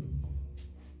mtu?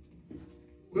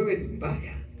 Wewe ni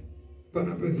mbaya.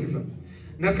 Bwana asifiwe.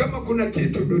 Na kama kuna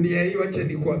kitu dunia hii, acha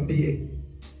nikwambie,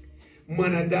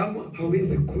 mwanadamu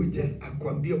hawezi kuja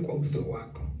akwambie kwa uso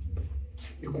wako,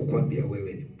 ni kukwambia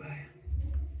wewe ni mbaya.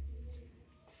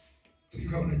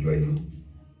 Sika unajua hivyo?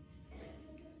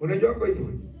 Unajua kwa hivyo?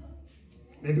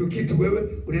 Na ndio kitu wewe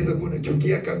unaweza kuwa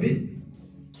unachukia kabisa.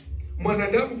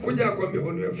 Mwanadamu kuja akwambia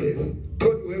on your face,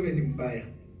 Tony wewe ni mbaya.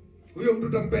 Huyo mtu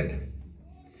utampenda?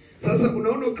 Sasa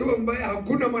unaona ukiwa mbaya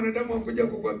hakuna mwanadamu akuja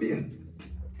kukwambia.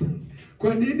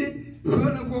 Kwa nini? Sio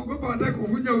na kuogopa, wataka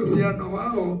kuvunja uhusiano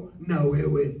wao na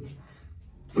wewe.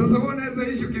 Sasa wewe unaweza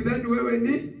ishi kidhani wewe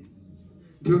ni,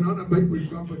 ndio unaona Bible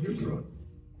iko hapo neutral.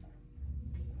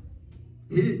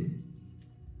 Hii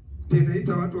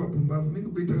tunaita watu wapumbavu. Mimi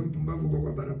nikuita mpumbavu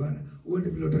kwa barabara, uone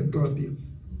vile utanitoa mbio.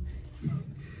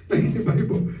 Lakini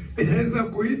Bible inaweza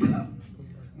kuita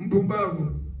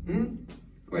mpumbavu,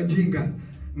 wajinga,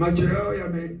 macho yao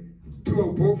yametiwa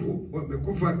upofu,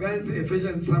 wamekufa ganzi,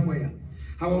 Ephesians somewhere.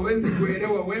 Hawawezi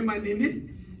kuelewa wema ni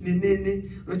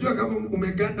nini. Unajua kama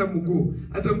umeganda mguu,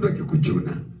 hata mtu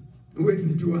akikuchuna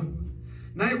huwezi jua.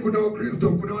 Naye kuna Wakristo,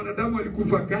 kuna wanadamu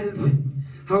walikufa ganzi,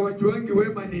 hawajuangi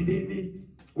wema ni nini.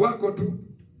 Wako tu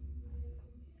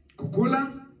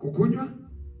kukula, kukunywa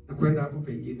na kwenda hapo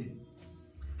pengine.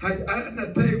 Hana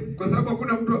time, kwa sababu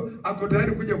hakuna mtu ako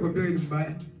tayari kuja kuambia wewe ni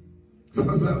mbaya.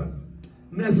 Sawa sawa.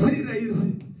 Na siri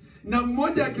hizi, na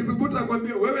mmoja akithubuta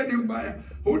kwambia wewe ni mbaya,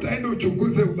 utaenda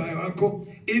uchunguze ubaya wako.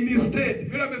 Instead,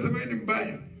 vile amesema wewe ni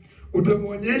mbaya,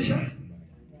 utamuonyesha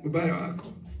ubaya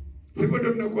wako. Sivyo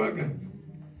ndio tunakuaga?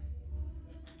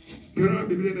 Ndio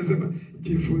Biblia inasema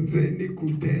jifunzeni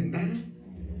kutenda.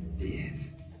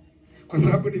 Yes. Kwa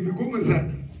sababu ni vigumu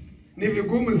sana. Ni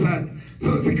vigumu sana.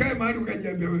 So sikae mahali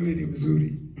ukajiambia wewe ni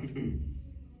mzuri.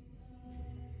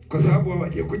 Kwa sababu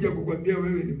hawajakuja kukwambia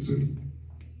wewe ni mzuri.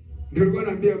 Ndio nilikuwa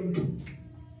naambia mtu,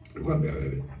 nikwambia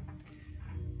wewe,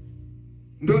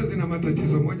 ndoa zina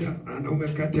matatizo moja, wanaume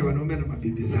kati ya wanaume na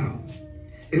mabibi zao.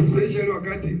 Especially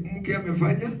wakati mke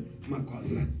amefanya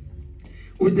makosa.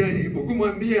 Ujaribu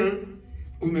kumwambia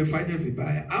umefanya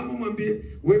vibaya, ama mwambie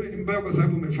wewe ni mbaya kwa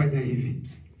sababu umefanya hivi.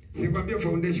 Sikwambia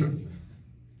foundation.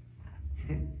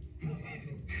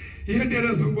 Hiyo ndio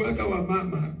inasumbuaka wa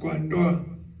mama kwa ndoa.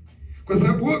 Kwa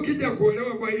sababu wewe ukija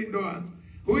kuolewa kwa hii ndoa,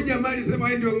 huyu jamaa alisema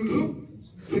yeye ndio mzuri.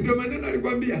 Si ndio maneno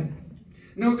alikwambia?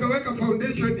 Na ukaweka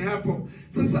foundation hapo.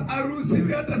 Sasa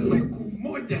haruhusiwi hata siku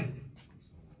moja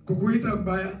kukuita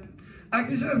mbaya.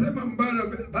 Akishasema mbaya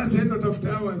basi endo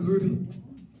tafuta hao wazuri.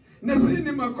 Na si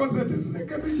ni makosa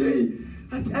tunarekebisha hii.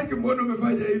 Hata mbona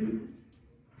umefanya hivi?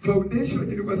 Foundation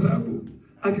ni kwa sababu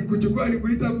akikuchukua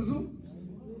alikuita mzuri.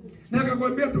 Na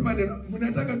akakwambia tu maneno,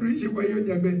 mnataka tuishi kwa hiyo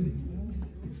jameni.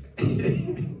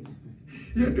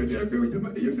 Hiyo ndio niambia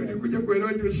jamaa, hiyo ndio nikuja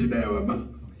kuelewa ndio shida ya mama.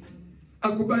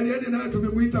 Akubaliane na watu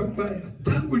tumemuita mbaya.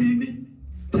 Tangu lini?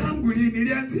 Tangu lini?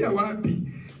 Ilianzia wapi?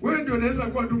 Wewe ndio unaweza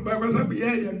kuwa tu mbaya kwa sababu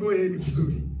yeye aliambiwa yeye ni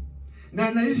mzuri. Na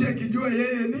anaishi akijua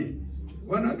yeye ni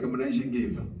wanawake mnaishi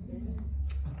hivyo.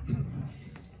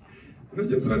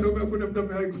 Unajua sasa ndio kuna mtu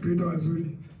amewahi kutuita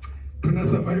wazuri. Tuna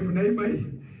survive na hii.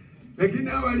 Lakini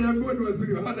hao waliambiwa ni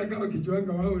wazuri, hata kama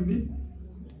kijuanga wao ni.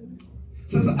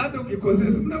 Sasa hata ukikosea,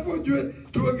 mnapojua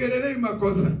tuongelelei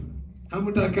makosa.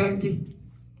 Hamtakangi.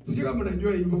 Sijui kama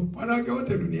mnajua hivyo. Wanawake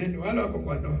wote duniani wale wako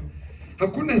kwa ndoa.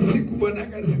 Hakuna siku bwana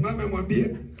akasimama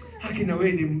mwambie, "Haki na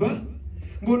wewe ni mbaya.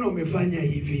 Mbona umefanya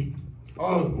hivi?"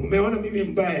 "Oh, umeona mimi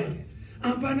mbaya."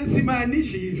 Hapana,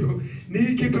 simaanishi hivyo.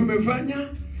 Ni kitu umefanya.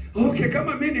 Okay,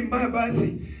 kama mimi ni mbaya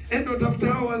basi, endo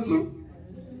tafuta hao wazuri.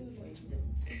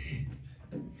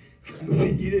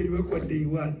 Msijile liwekwa day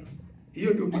one.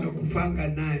 Hiyo ndio mnakufanga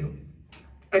nayo.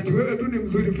 Ati wewe tu ni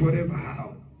mzuri forever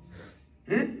hao.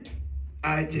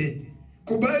 Aje.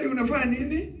 Kubali unafanya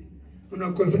nini?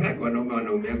 Unakosa. Haki wanaume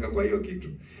wanaumianga kwa hiyo kitu.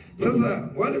 Sasa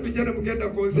wale vijana mkienda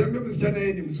kuosiambia msichana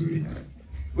yeye ni mzuri.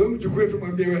 Wewe mchukue tu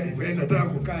mwambie wewe nataka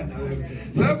kukaa na wewe.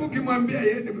 Sababu ukimwambia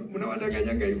yeye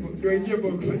mnawadanganyanga hivyo ndio ingie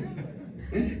box.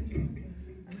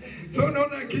 So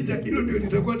unaona akija hilo ndio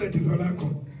litakuwa tatizo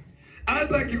lako.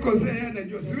 Hata akikosea yeye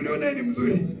anajua si uliona ni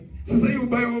mzuri. Sasa hii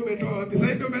ubaya wewe umetoa wapi?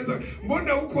 Sasa ndio umeanza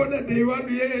mbona huko na day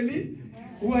one yeye ni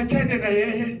uachane na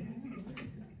yeye.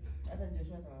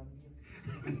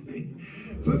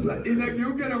 Sasa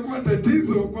inageuka na kuwa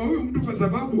tatizo kwa huyu mtu kwa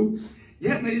sababu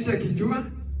yeye anaisha kijua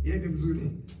yeye ni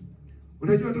mzuri.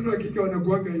 Unajua watoto wa kike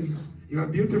wanakuaga hivyo. You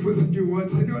are beautiful, sijui what.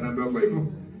 Sio wanaambiwa kwa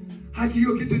hivyo. Haki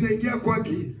hiyo kitu inaingia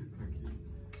kwake.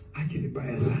 Haki ni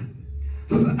mbaya sana.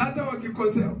 Sasa hata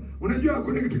wakikosea, unajua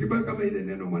hakuna kitu kibaya kama ile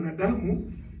neno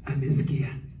mwanadamu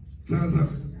amesikia. Sawa sawa.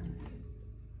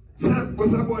 Sasa kwa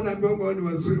sababu wanaambiwa wao ni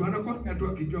wazuri, wanakuwa tu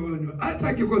wakijua wao ni. Hata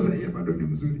akikosa yeye bado ni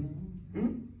mzuri.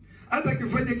 Hata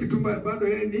akifanya kitu mbaya bado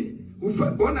yeye ni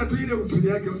ona tu ile uzuri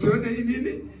yake, usione hii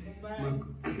nini?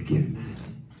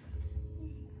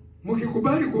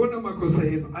 Mkikubali kuona makosa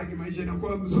yenu, haki maisha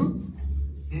inakuwa mzuri.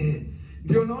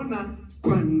 Ndio naona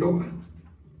kwa ndoa.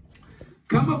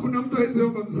 Kama kuna mtu hawezi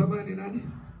omba msamaha ni nani?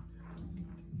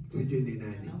 Sijui ni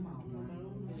nani.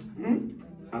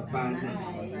 Hapana.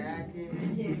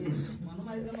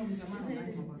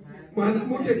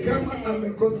 Mwanamke kama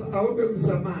amekosa aombe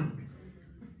msamaha,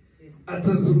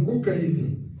 atazunguka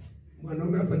hivi.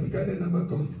 Mwanaume apatikane na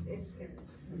makosa.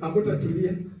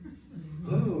 Hamtatulia.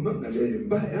 Oh, mama ni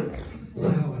mbaya.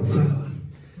 Sawa sawa.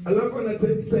 Alafu ana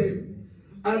take time.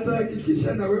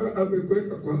 Atahakikisha na wewe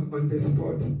amekuweka kwa on the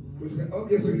spot. Useme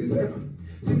okay, so ulisema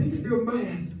si mimi ndio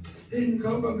mbaya.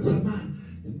 Nikaomba msamaha.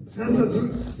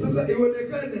 Sasa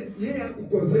ionekane yeye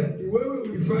hakukosea. Ni wewe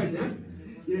ulifanya,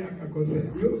 yeye akakosea.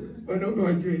 Hiyo wanaume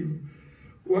wajue hivyo.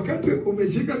 Wakati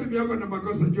umeshika bibi yako na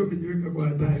makosa, jua umejiweka kwa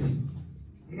hatari.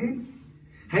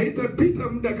 Haitapita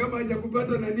muda kama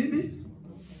hajakupata na nini?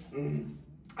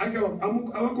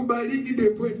 Hawakubaliki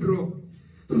depo draw.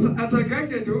 Sasa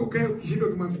atakaje tu ukae ukishindwa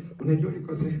kumwambia unajua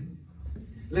ulikosea.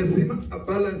 Lazima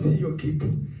balance hiyo kitu.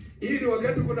 Ili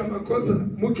wakati kuna makosa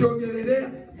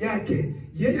mkiongelelea yake,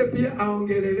 yeye pia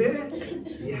aongelelea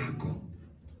yako.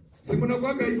 Si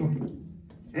mnakuaga hivyo?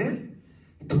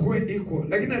 Tukue equal.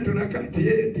 Lakini tunakati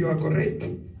yeye ndio ako right.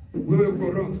 Wewe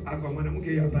uko wrong. Kwa mwanamke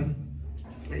hiyo hapana.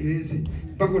 Haiwezi.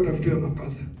 Mpaka utafutiwe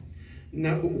makosa.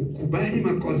 Na ukubali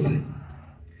makosa.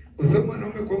 Udhamu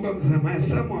mwanaume kuomba msamaha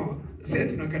sama sasa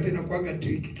tunakata na kuaga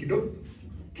trick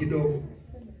kidogo.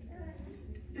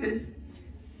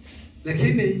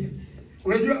 Lakini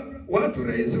unajua watu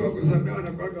rahisi wa kusamehe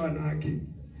wanakuaga wanawake.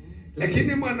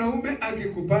 Lakini mwanaume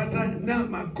akikupata na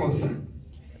makosa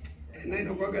na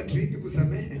inakuaga trick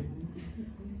kusamehe.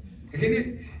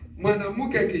 Lakini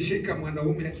mwanamke akishika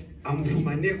mwanaume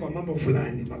amfumanie kwa mambo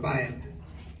fulani mabaya,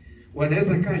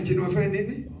 wanaweza kaa chini wafanye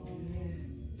nini?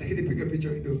 Lakini piga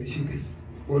picha ndio umeshika.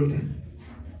 Walter.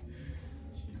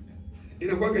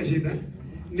 Inakuwa shida.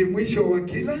 Ni mwisho wa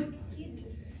kila.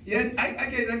 Yaani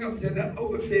akaenda mjadala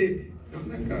au babe.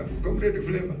 Naona comfort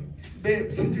flavor.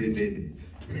 Babe, sijui nini.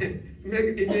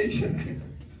 Imeisha.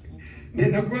 Na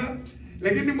inakuwa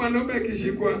Lakini mwanaume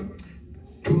akishikwa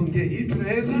tuongee hii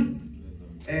tunaweza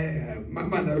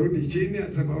mama anarudi chini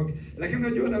anasema okay. Lakini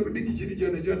unajua anarudi chini juu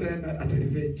anajua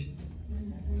atarevenge.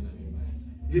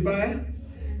 Vibaya?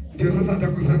 Ndio sasa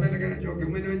atakusamehe lakini anajua okay,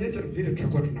 umenionyesha vile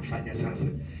tutakuwa tunafanya sasa.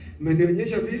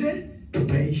 Umenionyesha vile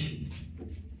tutaishi.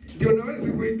 Ndio na wewe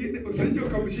siku nyingine usije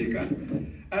ukamshika.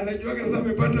 Anajua kama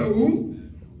amepata huu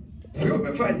sio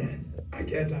umefanya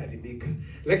akiataharibika.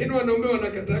 Lakini wanaume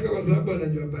wanakataka kwa sababu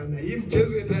wanajua bana hii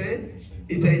mchezo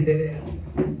itaendelea.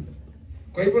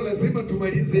 Kwa hivyo lazima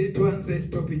tumalize hii tuanze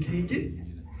topic nyingi.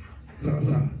 Sawa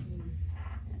sawa.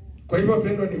 Kwa hivyo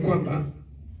wapendwa ni kwamba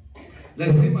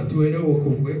lazima tuelewe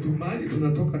wokovu wetu, mahali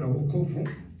tunatoka na wokovu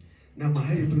na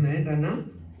mahali tunaenda na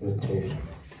wokovu.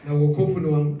 Na wokovu ni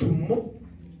wa mtu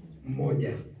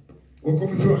mmoja.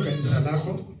 Wokovu si wa kanisa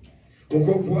lako.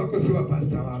 Wokovu wako si wa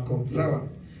pastor wako. Sawa?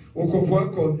 Wokovu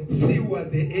wako si wa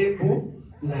dhehebu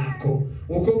lako.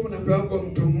 Wokovu unapewa kwa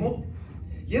mtu mmoja.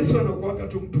 Yesu anakuokoa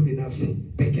tu mtu binafsi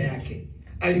peke yake.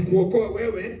 Alikuokoa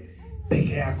wewe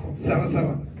peke yako. Sawa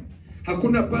sawa.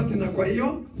 Hakuna partner kwa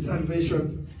hiyo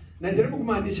salvation. Najaribu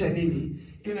kumaanisha nini?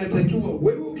 Inatakiwa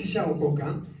wewe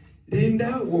ukishaokoka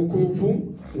linda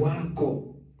wokovu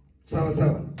wako. Sawa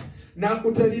sawa. Na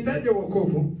utalindaje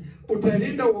wokovu?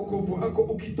 Utalinda wokovu wako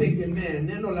ukitegemea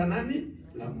neno la nani?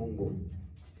 La Mungu.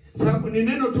 Sababu ni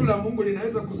neno tu la Mungu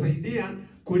linaweza kusaidia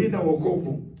kulinda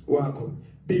wokovu wako.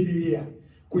 Biblia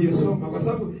kuisoma kwa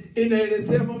sababu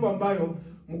inaelezea mambo ambayo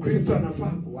Mkristo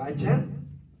anafaa kuacha.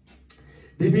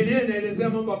 Biblia inaelezea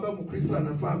mambo ambayo Mkristo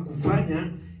anafaa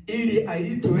kufanya ili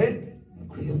aitwe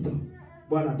Mkristo.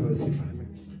 Bwana apewe sifa.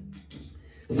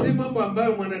 Si mambo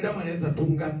ambayo mwanadamu anaweza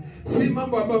tunga. Si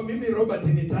mambo ambayo mimi Robert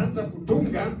nitaanza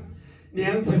kutunga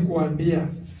nianze kuambia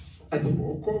ati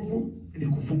wokovu ni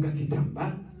kufunga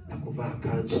kitambaa na kuvaa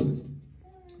kanzu.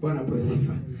 Bwana apewe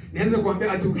sifa. Nianze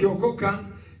kuambia ati ukiokoka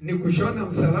ni kushona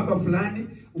msalaba fulani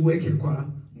uweke kwa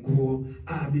nguo.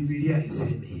 Biblia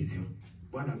haisemi hivyo.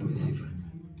 Bwana apewe sifa.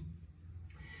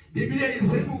 Biblia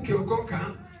haisemi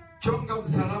ukiokoka chonga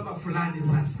msalaba fulani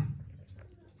sasa.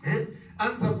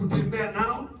 Anza kutembea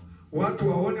nao watu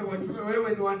waone wajue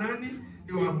wewe ni wa nani?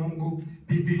 Ni wa Mungu.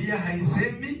 Biblia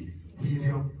haisemi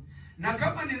hivyo. Na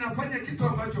kama ninafanya kitu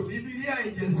ambacho Biblia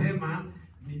haijasema,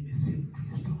 mimi si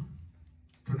Mkristo.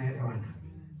 Tunaelewana?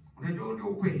 Unajua ndio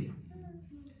ukweli.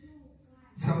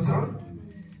 Sawa sawa?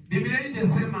 Biblia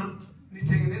haijasema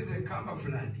nitengeneze kamba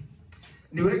fulani,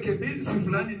 niweke beads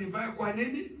fulani nivae kwa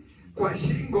nini? Kwa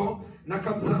shingo, na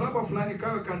kamsalaba fulani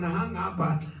kawe kanahanga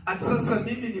hapa ati sasa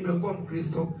mimi nimekuwa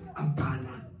Mkristo. Hapana.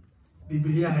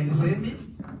 Biblia haisemi,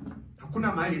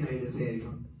 hakuna mahali inaelezea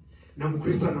hivyo. Na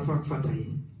Mkristo anafaa kufuata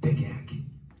hii peke yake.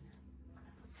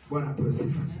 Bwana apewe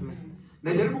sifa.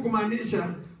 Najaribu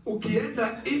kumaanisha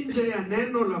ukienda nje ya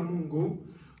neno la Mungu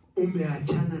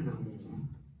umeachana na Mungu.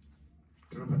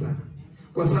 Tunapatana?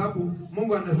 Kwa sababu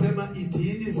Mungu anasema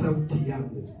itiini sauti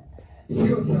yangu.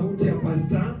 Sio sauti ya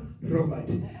Pastor Robert.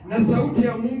 Na sauti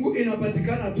ya Mungu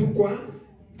inapatikana tu kwa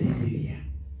Biblia.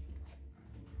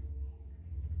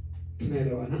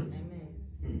 Tunaelewana?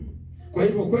 Kwa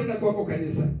hivyo kwenda kwako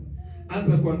kanisa,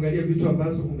 anza kuangalia vitu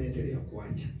ambazo umeendelea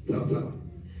kuacha. Sawa sawa.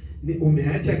 Ni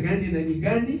umeacha gani na ni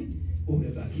gani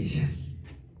umebakisha.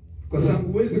 Kwa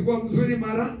sababu huwezi kuwa mzuri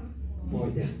mara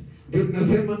moja. Ndio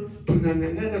tunasema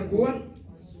tunang'ang'ana kuwa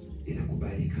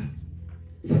inakubalika.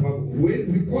 Sababu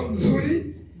huwezi kuwa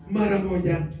mzuri mara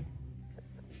moja.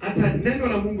 Hata neno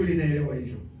la Mungu linaelewa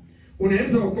hivyo.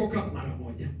 Unaweza okoka mara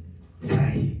moja.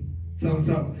 Sahi. Sawa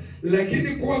sawa.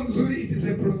 Lakini kuwa mzuri it is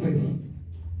a process.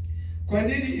 Kwa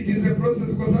nini it is a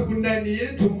process? Kwa sababu ndani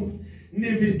yetu ni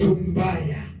vitu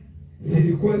mbaya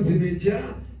zilikuwa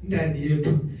zimejaa ndani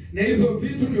yetu. Na hizo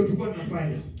vitu ndio tulikuwa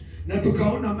tunafanya. Na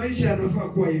tukaona maisha yanafaa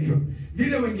kuwa hivyo.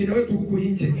 Vile wengine wetu huku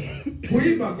nje.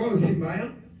 Kuiba kwao si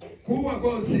mbaya. Kuua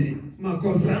kwao si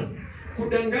makosa.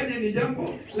 Kudanganya ni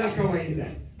jambo la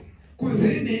kawaida.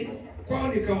 Kuzini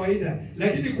kwao ni kawaida.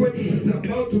 Lakini kwetu sisi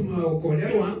ambao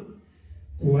tumeokolewa,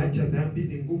 kuacha dhambi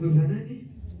ni nguvu za nani?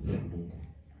 Za Mungu.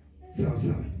 Sawa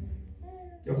sawa.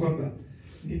 Ya kwamba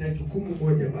nina jukumu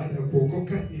moja baada ya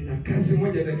kuokoka, nina kazi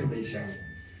moja ndani ya maisha yangu.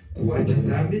 Kuacha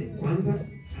dhambi kwanza,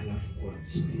 alafu kuwa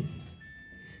mzuri.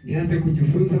 Nianze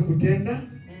kujifunza kutenda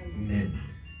mema.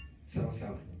 Sawa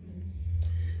sawa.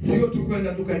 Sio tu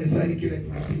kwenda tu kanisani kila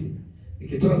Jumapili.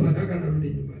 Nikitoa sadaka narudi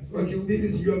nyumbani.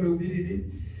 Wakihubiri sijui wamehubiri nini.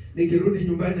 Nikirudi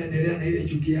nyumbani naendelea na ile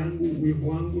chuki yangu, wivu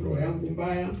wangu, roho yangu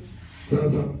mbaya.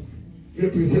 Sawa sawa. Vile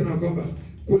tulisema kwamba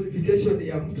qualification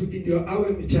ya mtu ndio awe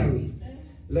mchawi,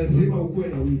 lazima ukuwe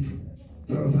na wivu.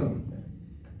 Sawa sawa.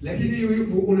 Lakini hiyo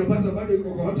wivu unapata bado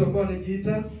iko kwa watu ambao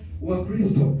wanajiita wa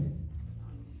Kristo.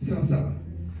 Sawa sawa.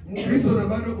 Mkristo na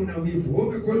bado una wivu. Wewe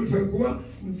umequalify kuwa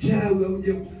mchawi au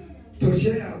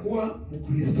toshea kuwa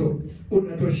Mkristo.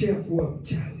 Unatoshea kuwa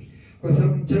mchawi. Kwa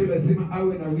sababu mchawi lazima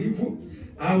awe na wivu,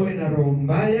 awe na roho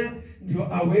mbaya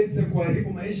ndio aweze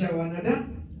kuharibu maisha ya wanadamu.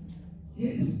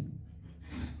 Yes.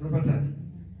 Unapatana?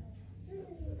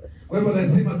 Kwa hivyo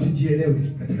lazima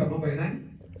tujielewe katika mambo ya nani?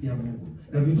 Ya Mungu.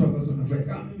 Na vitu ambazo nafanya.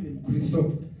 Kama mimi ni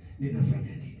Mkristo,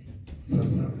 ninafanya nini? Sawa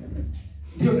sawa.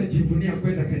 Ndio najivunia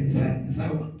kwenda kanisani,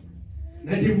 sawa?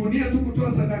 Najivunia tu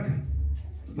kutoa sadaka.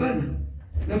 Bana,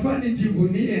 nafaa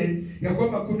nijivunie ya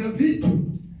kwamba kuna vitu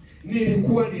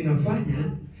nilikuwa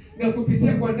ninafanya na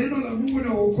kupitia kwa neno la Mungu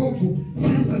na wokovu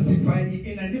sasa sifanyi,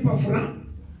 inanipa furaha.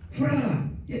 Furaha.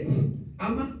 Yes.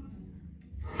 Ama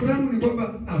furaha ni kwamba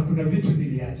kuna vitu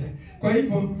niliacha. Kwa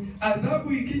hivyo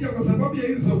adhabu ikija kwa sababu ya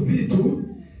hizo vitu,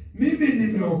 mimi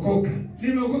nimeokoka.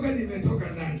 Nimeokoka,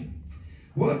 nimetoka ndani.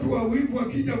 Watu wa wivu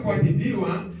wakija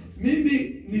kuadhibiwa,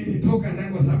 mimi nilitoka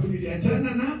ndani kwa sababu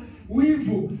niliachana na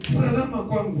wivu. Salama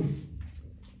kwangu.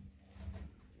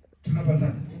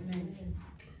 Tunapatana.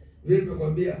 Vile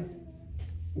nimekwambia,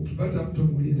 ukipata mtu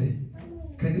muulize,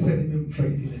 kanisa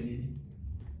limemfaidi na nini?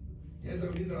 Naweza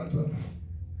uliza watu hapa.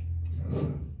 Sasa.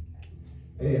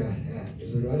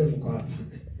 Nzuri wale mko hapa.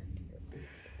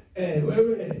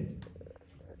 Wewe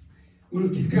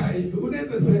ukikaa hivi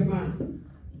unaweza sema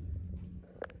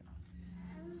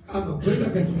ama kwenda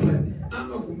kanisani,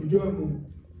 ama kumjua Mungu,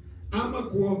 ama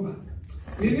kuomba.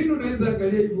 Ni nini unaweza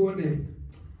angalia hivi uone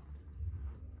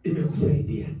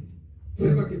imekusaidia?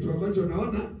 Sema kitu ambacho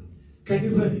unaona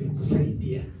kanisa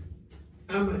lilikusaidia.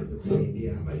 Ama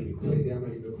limekusaidia, ama lilikusaidia, ama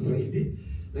limekusaidia.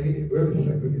 Lakini wewe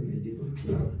sitaki unijibu.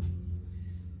 Sawa.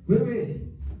 Wewe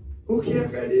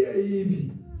ukiangalia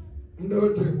hivi muda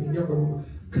wote mwingia kwa Mungu.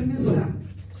 Kanisa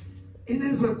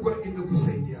inaweza kuwa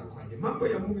imekusaidia kwaje? Mambo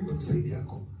ya Mungu imekusaidia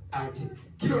kwa aje?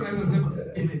 Kile unaweza sema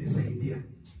imenisaidia.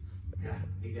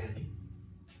 Ni gani?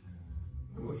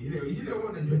 Ile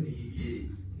unajua ni hii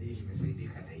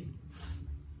imesaidika na hii.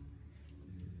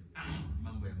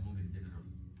 Mambo ya Mungu ni general.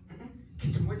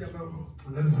 Kitu moja ambao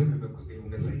unaweza sema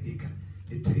umesaidika.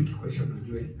 Ni tricky question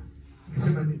unajue.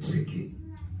 Unasema ni tricky.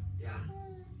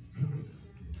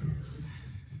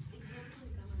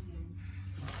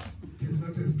 It is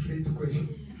not a straight question.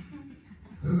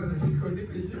 Sasa nataka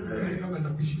unipe jibu kama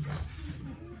nakushika.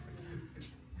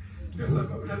 Ndio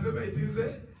sababu nasema it is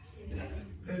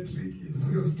a tricky,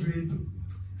 sio straight.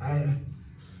 Haya.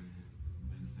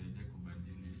 Menisaidia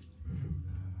kubadili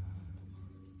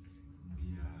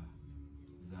njia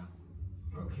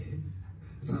zangu. Okay.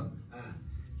 Sawa.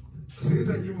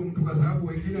 Sitajibu mtu kwa sababu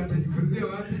wengine watajifunzia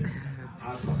wapi?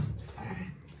 Hapa.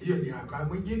 Hiyo ni yako.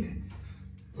 Mwingine.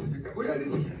 Sasa huyo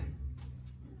alisikia.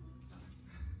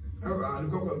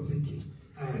 Alikuwa kwa muziki.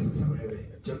 Sasa wewe,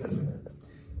 chonga sana.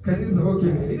 Kanisa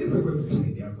inaweza kuwa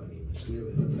kusaidia kwa nini?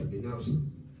 Wewe sasa binafsi.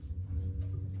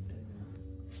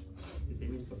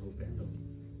 Sisemi kwa upendo.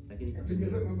 Lakini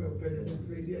tukisema mambo ya upendo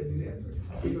kusaidia nini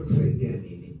hapo? Hiyo kusaidia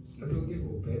nini? Tunaongea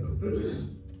kwa upendo.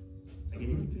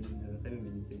 lakini kitu ninasema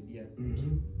imenisaidia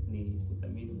ni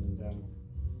kuthamini mwenzangu.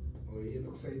 Hiyo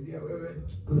inakusaidia wewe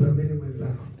kuthamini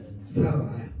mwenzako.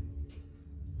 Sawa.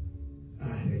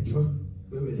 Recho.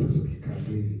 Wewe sasa ukikaa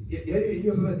tu hivi. Yaani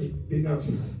hiyo sasa ni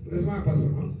binafsi. Unasema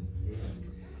personal.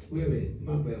 Wewe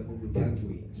mambo ya Mungu tangu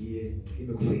ingie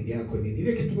imekusaidia yako nini?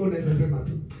 Ile kitu unaweza sema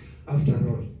tu after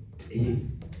all.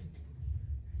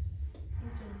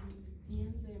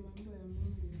 Nianze mambo ya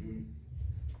Mungu.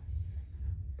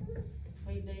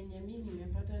 Faida yenye mimi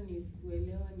nimepata ni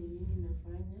kuelewa ni nini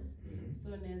nafanya. So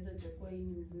naweza chukua hii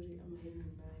ni nzuri ama hii ni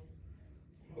mbaya.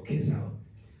 Okay, sawa.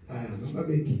 Mama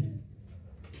Beki.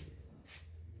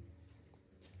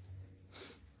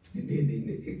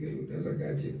 Nini unaweza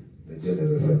kaje? Najua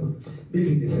naweza sema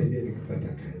Bili nisaidie nikapata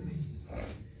kazi.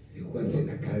 Nilikuwa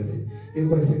sina kazi,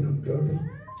 nilikuwa sina mtoto.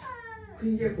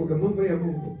 Kuingia kwa mambo ya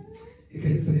Mungu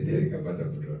ikanisaidia nikapata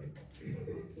mtoto.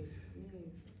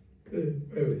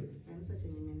 Wewe kanisa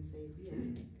chenye imenisaidia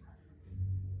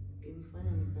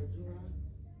ilifanya nikajua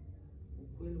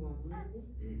ukweli wa Mungu.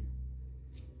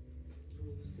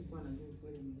 Sikuwa najua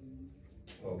ukweli mwingine.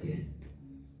 Okay.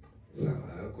 Sawa,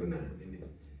 hakuna nini.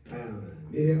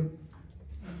 Miriam.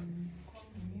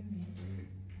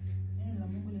 Neno la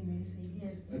Mungu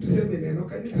limenisaidia. Tuseme neno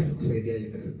kanisa likusaidia aje?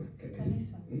 Nasema kanisa.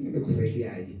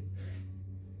 Limekusaidia aje?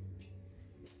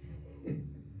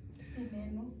 Si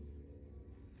neno.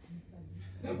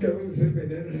 Labda wewe useme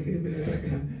neno lakini mimi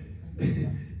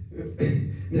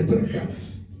nataka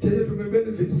chenye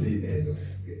tumebenefit si neno.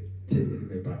 Chenye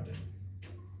nimepata.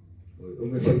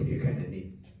 Umefaidika na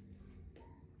nini?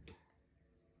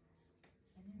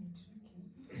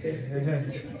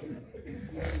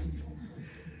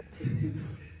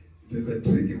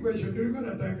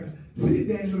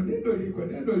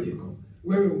 neno liko.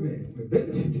 Wewe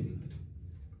umebenefit vipi?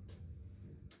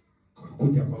 Kwa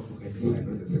kuja kwako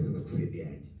kanisani unasema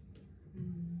kusaidiaje?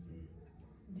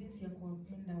 Jinsi ya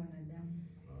kuwapenda wanadamu.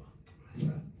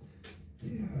 Sasa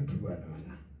watu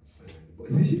bwana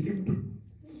usishiki mtu.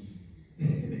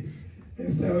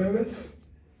 Sasa wewe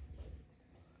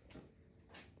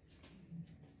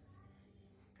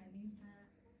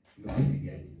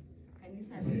kusaidiaje?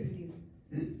 Kanisa building.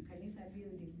 Kanisa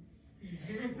building.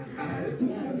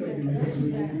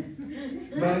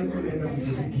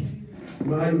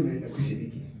 Mahali unaenda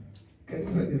kushiriki.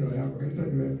 Kanisa ni roho yako, kanisa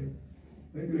ni wewe.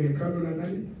 Ndio hekalu la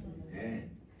nani?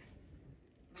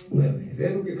 Wewe.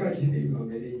 Sasa ukikaa chini hivi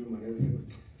angalia nyuma unasema.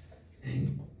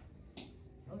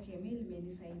 Okay, mimi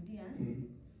limenisaidia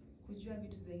kujua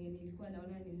vitu zenye nilikuwa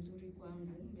naona ni nzuri kwangu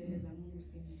mbele za Mungu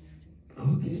si nzuri.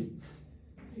 Okay.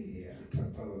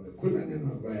 Kuna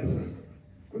neno baya sana.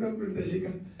 Kuna mtu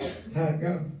nitashika.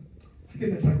 Haga.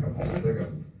 Nataka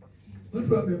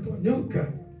watu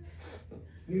wameponyoka.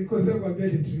 Nilikosea kuambia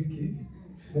ni triki.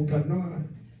 Mkanoa.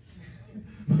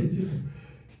 Majibu.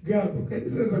 Gabo,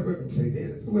 kanisa za kwenda kusaidia.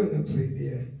 Wewe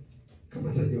unakusaidia.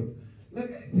 Kama tajo.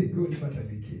 Lakini think ulipata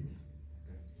leakage.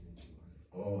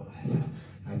 Sasa.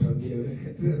 Atuambie wewe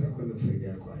kanisa za kwenda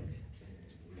kusaidia kwaje?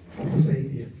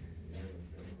 Kusaidia.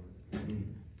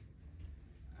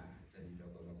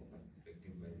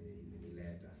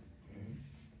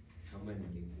 Kama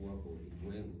ningekuwa kwa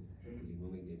ulimwengu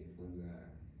ingenifunza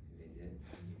venye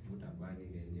nivuta bangi,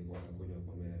 venye ningekuwa nakunywa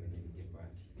pombe, venye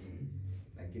ningepati.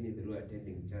 Lakini through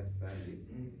attending church service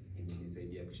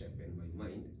imenisaidia kusharpen my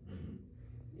mind.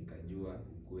 Nikajua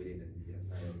ukweli na njia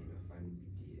sawa inafaa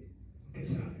nipitie.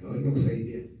 Sawa, ndio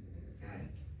kusaidia. Haya.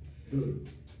 Ndio.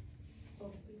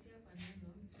 Kupitia kwa neno.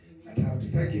 Hata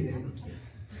hatutaki neno.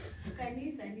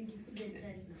 Kanisa nikikuja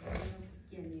church na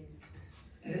kusikia neno.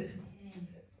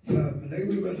 Sawa, lakini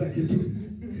ulipata kitu.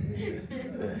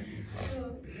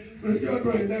 Unajua watu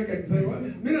wanaenda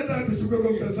kanisani. Mimi nataka tuchukue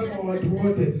kwa mtazamo wa watu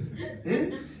wote.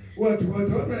 Watu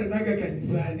wanaenda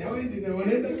kanisani. Hao ndio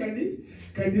wanaenda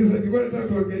kanisa. Nilikuwa nataka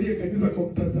tuangalie kanisa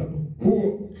kwa mtazamo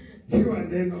huo. Si wa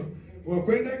neno. Wa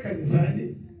kwenda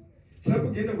kanisani.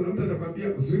 Sababu kienda kuna mtu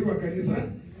atakwambia uzuri wa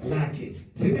kanisa lake.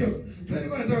 Si ndio? Sasa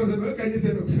nilikuwa nataka useme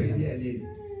kanisa inakusaidia nini?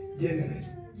 Generally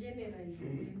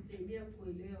nisaidia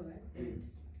kuelewa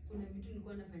kuna vitu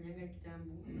nilikuwa nafanyanga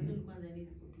kitambo ambazo nilikuwa nadhani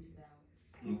ziko tu sawa.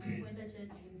 Okay. Kwenda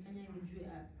church nilifanya nijue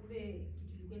kumbe kitu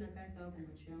kilikuwa inakaa sawa kwa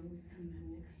macho yangu si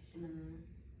hivyo. Na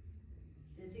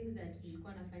the things that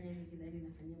nilikuwa nafanya nikidhani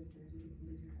nafanya vitu nzuri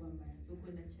kumbe zilikuwa mbaya. So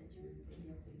kwenda church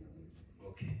nisaidia kuelewa.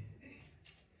 Okay.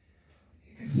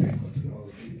 Kanisa kwa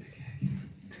tunaohubiri.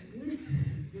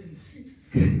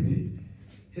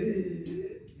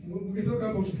 Mkitoka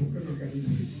hapo mfuke kwa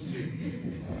kanisa.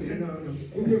 Naona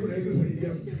kumbe mnaweza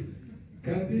saidia.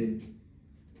 Kadhi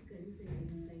Kanisa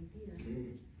imenisaidia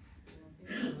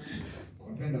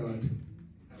kuwapenda watu.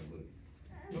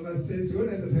 Mama Stacy,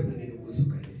 unaweza sema nini kuhusu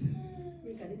kanisa?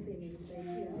 Kanisa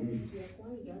imenisaidia ya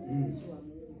kwanza kumjua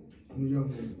Mungu. Kumjua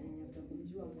Mungu.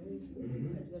 Kumjua Mungu,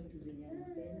 kujua vitu zenye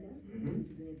anapenda,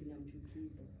 vitu zenye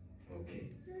zinamchukiza. Okay.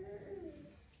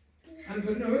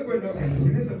 Antonio, wewe kwenda kanisa,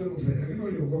 inaweza kuwa kusaidia, lakini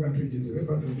uliokoka tu Yesu, wewe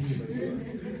bado unajua.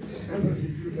 Sasa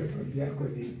sijui utakwambia yako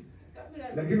nini.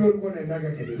 Lakini wewe ulikuwa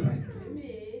unaendaga kanisani.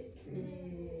 Mimi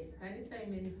kanisa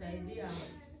imenisaidia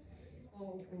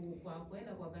kwa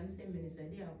kwenda kwa kanisa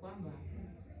imenisaidia kwamba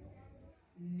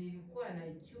nilikuwa na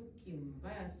chuki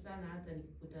mbaya sana, hata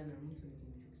nikikutana na mtu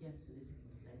nikimchukia siwezi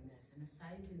kumsalimia sana. Sasa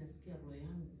hivi nasikia roho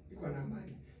yangu iko na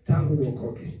amani tangu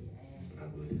uokoke.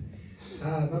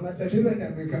 Mama Tatiza ndiye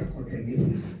amekaa kwa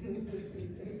kanisa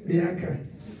miaka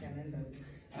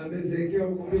amezekea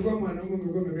huko, kwa mwanaume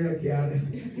mko mmea kiara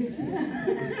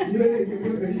yule kitu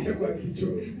kimeisha kwa kichwa.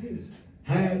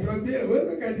 Haya, tuambie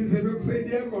wewe kanisa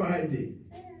imekusaidia kwa aje?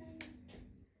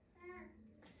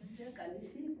 Sasa kanisa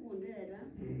kundera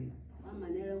mama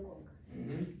nelekoka.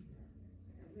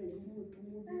 Wewe mtu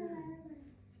mubaya.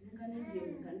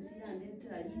 Kanisa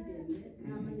yandetera lidembe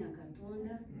namanya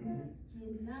katonda.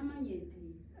 Kindi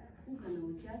namanyeti ukana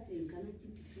uchase kana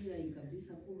kitu kirayi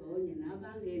kabisa kuba onye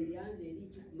nabange ndianze eri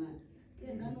kikumana.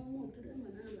 Kengana omuntu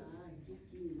remananga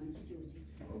kiki machikyo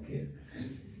kiki. Okay.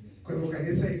 Kwa hivyo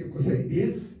kanisa ilikusaidia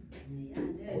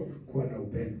kuwa na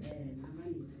upendo.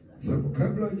 Sababu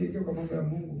kabla hujaingia kwa mambo ya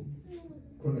Mungu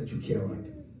kuna chukia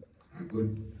watu.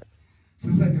 Good.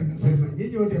 Sasa ndio nasema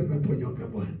nyinyi wote mmeponyoka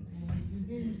bwana.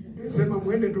 Nasema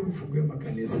muende tu mfungue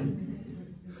makanisa.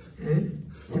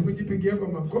 Simujipigia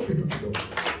kwa makofi tu kidogo.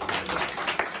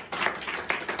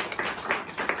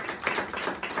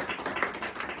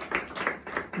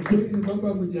 Ukweli ni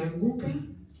kwamba mjaanguka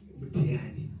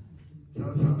mtihani.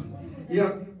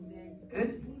 ya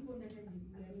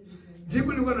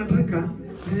jibu nilikuwa nataka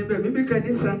niambia, mimi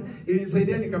kanisa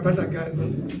ilinisaidia nikapata kazi.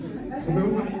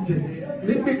 Umeuma nje.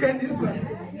 Mimi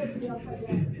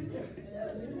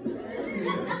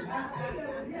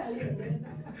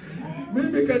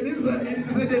kanisa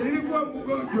ilinisaidia, nilikuwa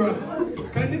mgonjwa.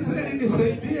 Kanisa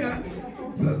ilinisaidia.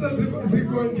 Sasa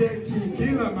sigonjeki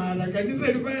kila mara.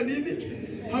 Kanisa ilifanya nini?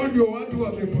 Hao ndio watu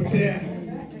wamepotea.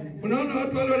 Unaona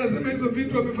watu wale wanasema hizo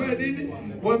vitu wamefanya nini?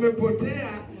 Wamepotea.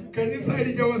 Kanisa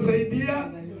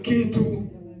halijawasaidia kitu.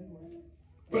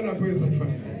 Bwana apewe sifa.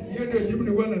 Hiyo ndio jibu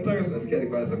nilikuwa nataka. Sasa sikia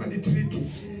nilikuwa nasema ni tricky.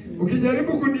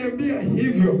 Ukijaribu kuniambia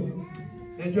hivyo,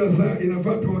 najua saa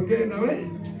inafaa tuongee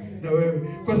na wewe.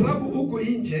 Kwa sababu huku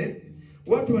nje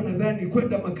watu wanadhani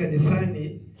kwenda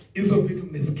makanisani hizo vitu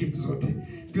mmeskip zote.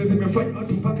 Ndio zimefanya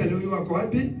watu mpaka leo wako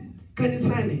wapi?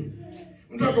 Kanisani.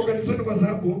 Mtu ako kanisani kwa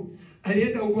sababu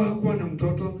alienda huko hakuwa na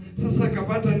mtoto, sasa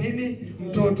akapata nini?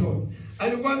 Mtoto.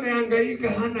 Alikuwa amehangaika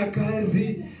hana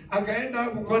kazi, akaenda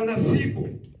hapo kwa nasibu,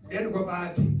 yani kwa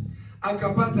bahati,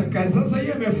 akapata kazi. Sasa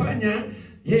hiyo imefanya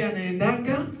yeye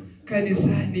anaendanga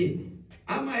kanisani.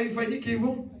 Ama haifanyiki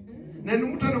hivyo? Na ni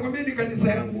mtu anakuambia ni kanisa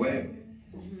yangu wewe.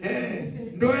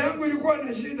 Ndoa yangu ilikuwa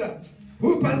na shida.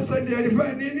 Huyu pastor ndiye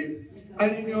alifanya nini?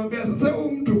 Aliniombea. Sasa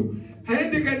huyu mtu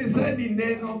haendi kanisani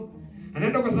neno.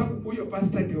 Anaenda kwa sababu huyo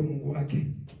pastor ndio Mungu wake.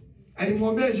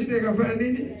 Alimuombea shida ikafanya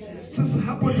nini? Sasa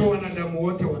hapo ndio wanadamu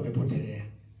wote wamepotelea.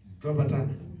 Tunapatana.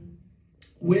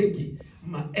 Wengi,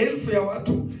 maelfu ya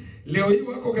watu leo hii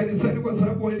wako kanisani kwa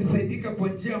sababu walisaidika kwa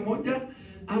njia moja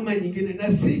ama nyingine,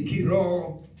 na si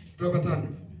kiroho. Tunapatana.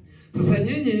 Sasa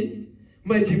nyinyi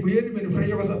majibu yenu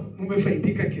imenifurahisha kwa sababu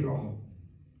mmefaidika kiroho.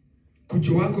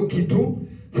 Kujua wako kitu,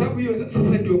 sababu hiyo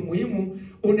sasa ndio muhimu.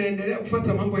 Unaendelea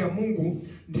kufuata mambo ya Mungu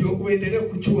ndio uendelee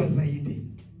kujua zaidi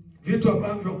vitu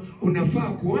ambavyo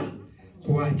unafaa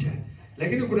kuacha.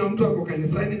 Lakini kuna mtu ako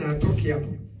kanisani na atoki hapo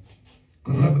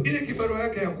kwa sababu ile kibarua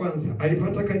yake ya kwanza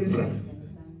alipata kanisani.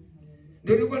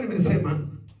 Ndio nilikuwa nimesema,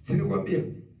 si nikwambia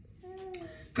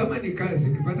kama ni kazi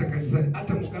ulipata kanisani,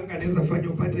 hata mganga anaweza fanya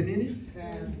upate nini?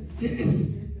 Yes,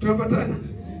 tunapatana.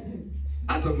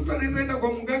 Hata mtu anaweza enda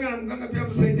kwa mganga na mganga pia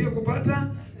msaidie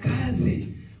kupata kazi.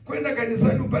 Kwenda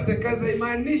kanisani upate kazi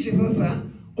haimaanishi sasa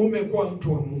umekuwa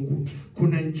mtu wa Mungu.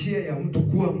 Kuna njia ya mtu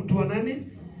kuwa mtu wa nani?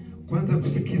 Kwanza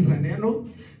kusikiza neno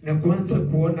na kuanza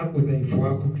kuona udhaifu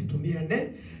wako ukitumia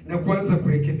na kuanza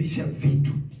kurekebisha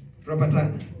vitu.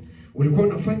 Tunapatana. Ulikuwa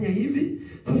unafanya hivi,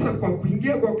 sasa kwa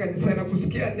kuingia kwa kanisa na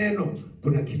kusikia neno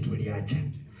kuna kitu uliacha.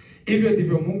 Hivyo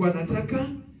ndivyo Mungu anataka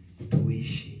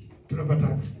tuishi.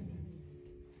 Tunapatana.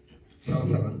 Sawa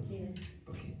sawa.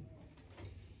 Okay.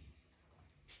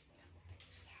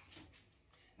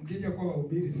 Mkija kwa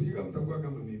wahubiri sijui kama mtakuwa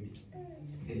kama mimi.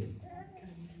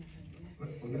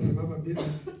 Unasimama bila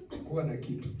kuwa na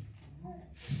kitu.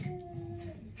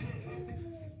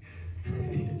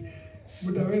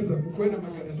 Mtaweza mkuwe na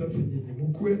makaratasi nyinyi,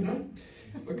 mkuwe na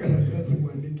makaratasi,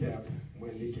 muandike hapo.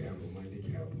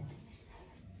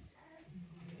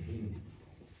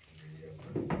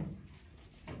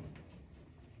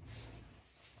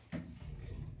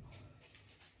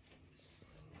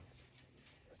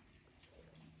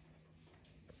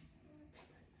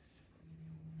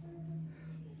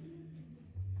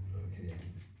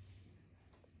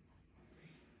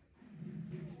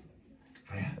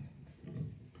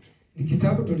 Ni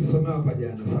kitabu tulisomea hapa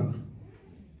jana sawa?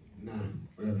 Na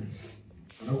wewe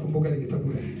unakumbuka ni kitabu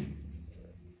gani?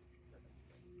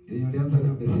 Yeye alianza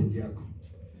na message yako.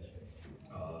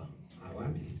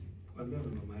 Waambie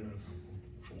mama mahali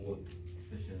anafungua.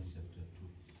 Ephesians chapter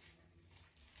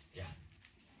 2. Yeah.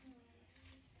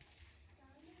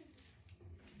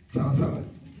 Sawa.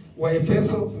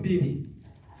 Waefeso 2.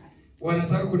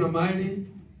 Wanataka kuna mahali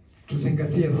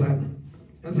tuzingatie sana.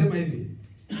 Nasema hivi.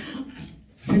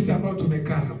 Sisi ambao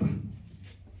tumekaa hapa,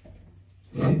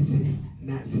 sisi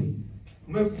nasi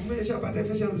mmeshapata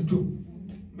Ephesians 2,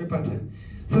 mmepata.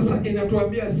 Sasa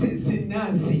inatuambia sisi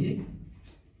nasi,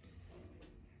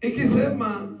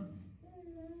 ikisema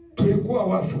tulikuwa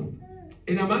wafu,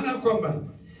 ina maana kwamba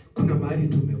kuna mahali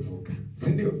tumevuka, si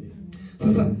ndio?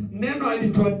 Sasa neno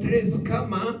alituaddress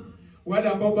kama wale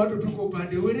ambao bado tuko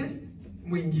upande ule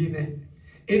mwingine,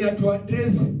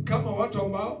 inatuaddress kama watu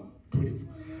ambao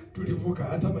tulivuka.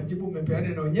 Hata majibu umepeana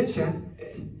inaonyesha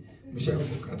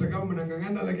mshavuka. Hata kama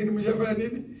mnangangana lakini mshafanya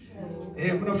nini?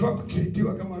 Mnafaa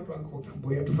kutritiwa kama watu wako kambo.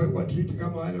 Hatufai kuwa treat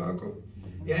kama wale wako.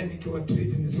 Yaani kiwa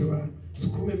treat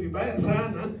nisiwasukume vibaya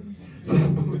sana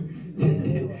sababu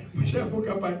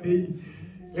mshavuka pande hii.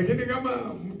 Lakini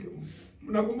kama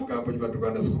mnakumbuka hapo nyuma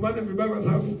tulikuwa tunasukumana vibaya kwa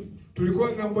sababu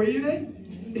tulikuwa ngambo ile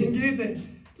ingine.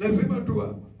 Lazima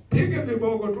Tuwapige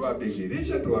viboko,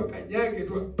 tuwabikilishe, tuwakanyage,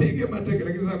 tuwapige mateke,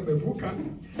 lakini sasa kumevuka,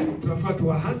 tunafaa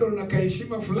tuwahandle na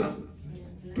kaheshima fulani.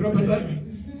 Tunapatana?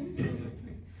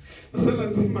 Sasa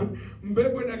lazima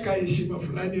mbebwe na kaheshima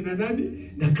fulani na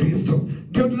nani? Na Kristo.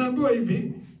 Ndio tunaambiwa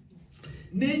hivi,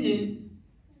 ninyi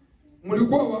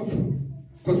mlikuwa wafu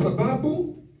kwa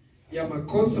sababu ya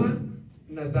makosa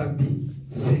na dhambi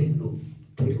zenu.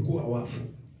 Tulikuwa wafu.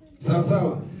 Sawa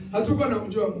sawa. Hatukuwa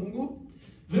namjua Mungu.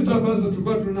 Vitu ambazo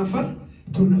tulikuwa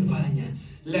tunafanya.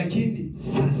 Lakini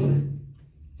sasa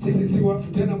sisi si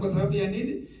wafu tena kwa sababu ya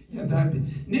nini? Ya dhambi.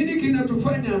 Nini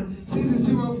kinatufanya sisi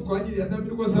si wafu kwa ajili ya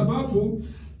dhambi? Kwa sababu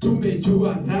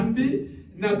tumejua dhambi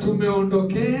na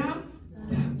tumeondokea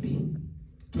dhambi.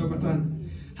 Tunapatana?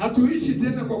 Hatuishi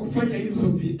tena kwa kufanya hizo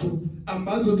vitu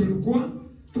ambazo tulikuwa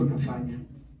tunafanya.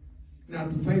 Na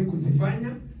hatufai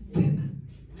kuzifanya tena.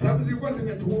 Sababu zilikuwa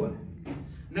zimetuua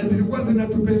na zilikuwa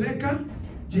zinatupeleka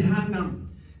jehanamu.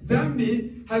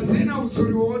 Dhambi hazina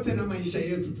usuri wowote na maisha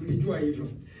yetu, tulijua hivyo.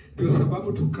 Ndio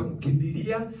sababu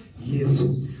tukamkimbilia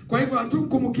Yesu. Kwa hivyo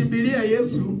hatukumkimbilia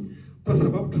Yesu kwa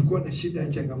sababu tulikuwa na shida ya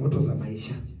changamoto za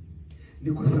maisha.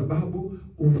 Ni kwa sababu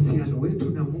uhusiano wetu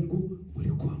na Mungu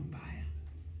ulikuwa mbaya.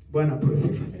 Bwana apewe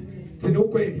sifa. Si ndio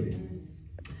kweli?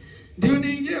 Ndio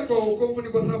niingie kwa wokovu ni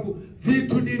kwa sababu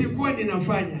vitu nilikuwa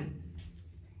ninafanya,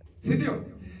 si ndio?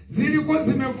 Zilikuwa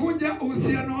zimevunja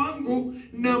uhusiano wangu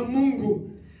na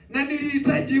Mungu. Na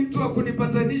nilihitaji mtu wa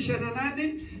kunipatanisha na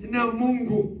nani? Na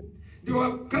Mungu. Ndio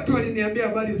wakati waliniambia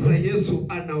habari za Yesu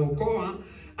anaokoa,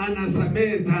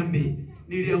 anasamehe dhambi,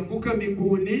 nilianguka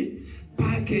miguuni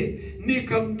pake,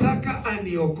 nikamtaka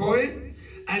aniokoe,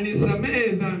 anisamehe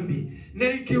dhambi,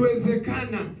 na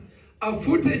ikiwezekana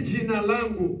afute jina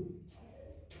langu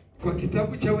kwa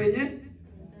kitabu cha wenye.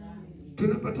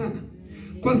 Tunapatana?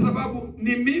 Kwa sababu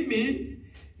ni mimi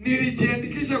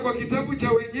nilijiandikisha kwa kitabu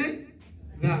cha wenye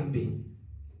dhambi.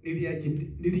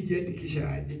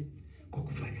 Nilijiandikisha aje? Kwa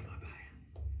kufanya mabaya.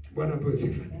 Bwana apewe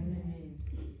sifa.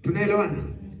 Tunaelewana?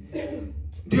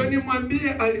 Ndio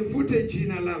nimwambie alifute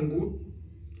jina langu.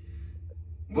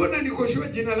 Mbona nikoshwa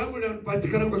jina langu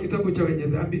linapatikana kwa kitabu cha wenye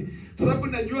dhambi? Sababu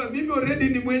najua mimi already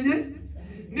ni mwenye.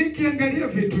 Nikiangalia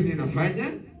vitu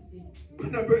ninafanya,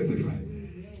 Bwana apewe sifa,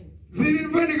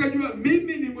 zilinifanya nikajua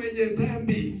mimi ni mwenye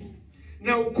dhambi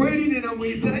na ukweli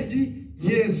ninamhitaji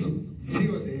Yesu,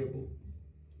 sio dhehebu.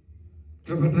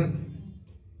 Tunapatana?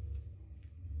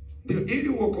 Ndio ili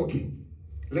uokoke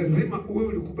lazima uwe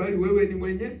ulikubali wewe ni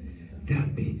mwenye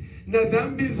dhambi. Na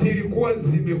dhambi zilikuwa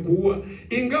zimekuua.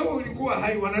 Ingawa ulikuwa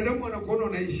hai, wanadamu wanakuona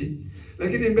unaishi,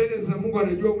 lakini mbele za Mungu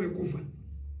anajua umekufa.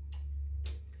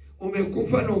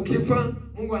 Umekufa, na ukifa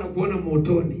Mungu anakuona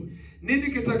motoni.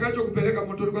 Nini kitakacho kupeleka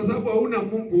motoni? Kwa sababu hauna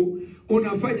Mungu,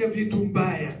 unafanya vitu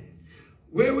mbaya.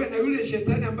 Wewe na yule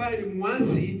shetani ambaye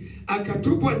alimuasi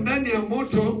akatupwa ndani ya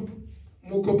moto,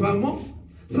 mko pamo.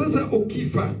 Sasa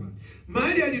ukifa,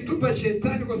 mahali alitupa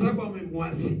shetani kwa sababu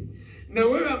amemuasi, na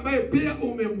wewe ambaye pia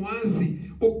umemuasi,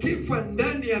 ukifa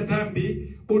ndani ya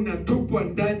dhambi, unatupwa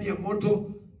ndani ya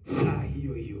moto saa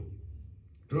hiyo hiyo.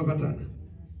 Tunapatana?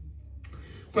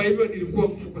 Kwa hivyo nilikuwa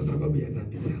mfu kwa sababu ya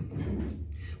dhambi zangu.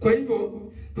 Kwa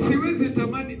hivyo siwezi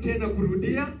tamani tena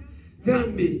kurudia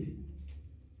dhambi.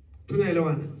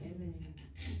 Tunaelewana?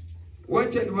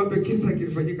 Wacha niwape kisa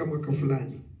kilifanyika mwaka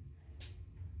fulani.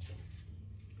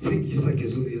 Si kisa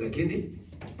kizuri, lakini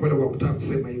pole kwa kutaka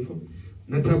kusema hivyo.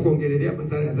 Nataka kuongelea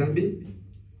madhara ya dhambi.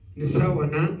 Ni sawa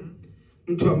na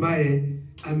mtu ambaye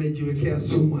amejiwekea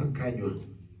sumu akanywa,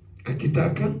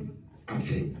 akitaka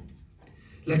afe,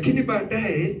 lakini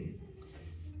baadaye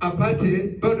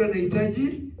apate bado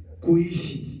anahitaji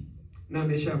kuishi na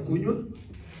ameshakunywa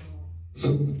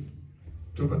sumu.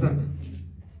 Tunapatana?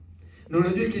 Na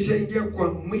unajua ikishaingia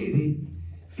kwa mwili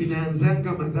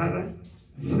inaanzanga madhara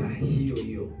saa hiyo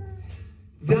hiyo.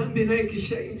 Dhambi nayo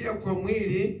ikishaingia kwa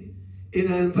mwili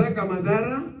inaanzanga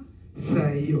madhara saa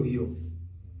hiyo hiyo.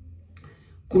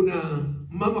 Kuna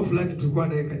mama fulani tulikuwa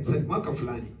naye kanisani mwaka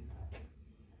fulani.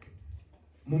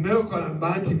 Mumeo kwa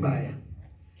bahati mbaya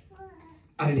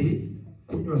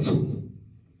alikunywa sumu.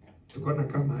 Tulikuwa na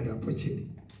kama hali hapo chini.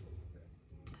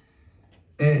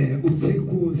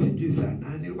 Usiku sijui saa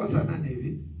 8, ilikuwa saa 8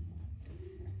 hivi.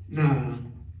 Na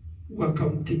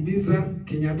wakamkimbiza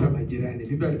Kenyatta majirani.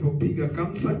 Bibi alipopiga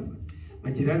kamsa,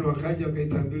 majirani wakaja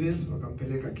wakaita ambulance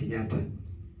wakampeleka Kenyatta.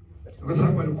 Kwa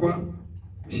sababu alikuwa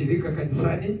mshirika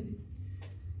kanisani.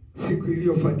 Siku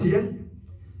iliyofuatia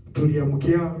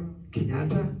tuliamkia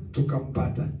Kenyatta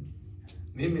tukampata.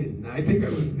 Mimi na I think I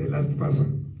was the last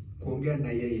person kuongea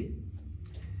na yeye.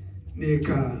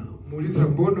 Nikamuuliza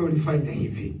mbona ulifanya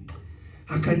hivi?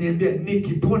 Akaniambia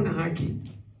nikipona haki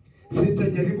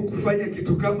sitajaribu kufanya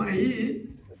kitu kama hii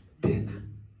tena.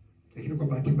 Lakini kwa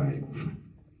bahati mbaya alikufa,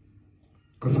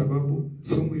 kwa sababu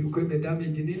sumu ilikuwa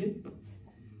imedamage nini?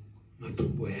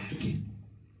 Matumbo yake.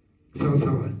 Sawa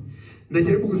sawa.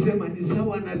 Najaribu kusema ni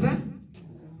sawa na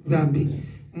dhambi.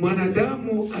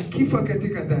 Mwanadamu akifa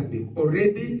katika dhambi,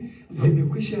 already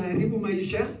zimekwisha haribu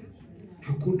maisha,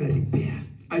 hakuna repair.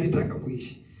 Alitaka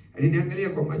kuishi. Aliniangalia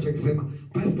kwa macho akisema,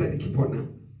 "Pastor, nikipona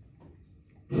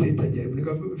sitajaribu."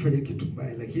 Nikamwambia, "Umefanya kitu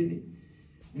mbaya." Lakini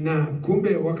na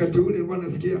kumbe wakati ule nilikuwa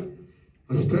nasikia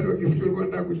hospitali wakisikia walikuwa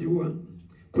wanataka kujiua.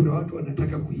 Kuna watu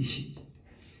wanataka kuishi,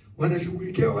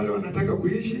 wanashughulikia wale wanataka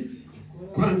kuishi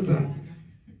kwanza.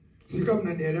 Si kama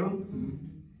mnanielewa?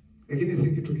 Lakini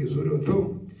si kitu kizuri.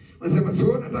 Although wanasema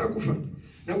sio nataka kufa.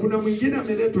 Na kuna mwingine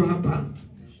ameletwa hapa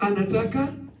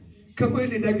anataka, kama wewe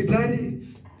ni daktari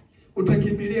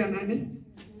utakimbilia nani?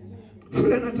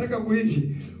 Sio anataka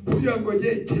kuishi. Huyo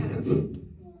angojee chance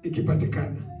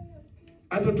ikipatikana.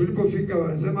 Hata tulipofika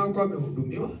wanasema hakuwa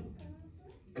amehudumiwa.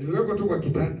 Aliwekwa tu kwa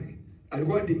kitanda.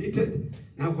 Alikuwa admitted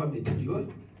na hakuwa ametibiwa.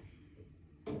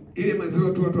 Ile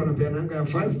maziwa tu watu wanapeananga ya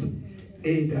first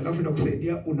aid, alafu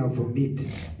inakusaidia una vomit.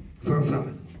 Sawa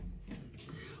sawa.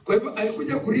 Kwa hivyo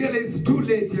alikuja kurealize too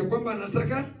late ya kwamba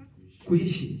anataka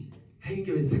kuishi.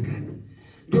 Haingewezekana.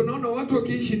 Ndio naona watu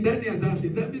wakiishi ndani ya dhambi,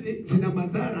 dhambi zina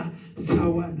madhara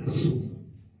sawa na sumu.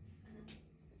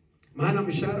 Maana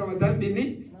mshahara wa dhambi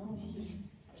ni,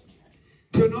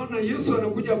 tunaona Yesu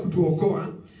anakuja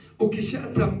kutuokoa.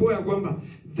 Ukishatambua kwamba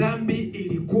dhambi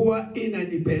ilikuwa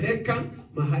inanipeleka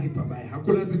mahali pabaya,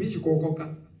 hakulazimishi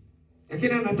kuokoka.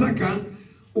 Lakini anataka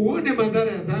uone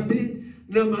madhara ya dhambi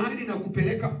na mahali na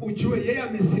kupeleka, ujue yeye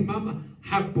amesimama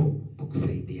hapo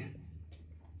kukusaidia.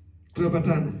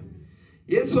 Tunapatana?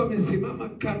 Yesu amesimama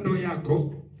kando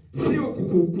yako, sio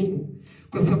kukuhukumu,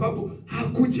 kwa sababu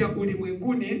hakuja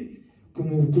ulimwenguni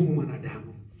kumhukumu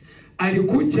mwanadamu.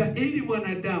 Alikuja ili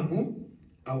mwanadamu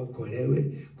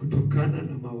aokolewe kutokana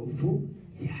na maovu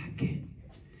yake.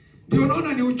 Ndio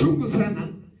unaona ni uchungu sana.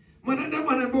 Mwanadamu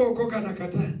anaambiwa okoka,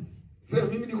 anakataa. Sasa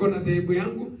mimi niko na dhehebu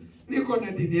yangu, niko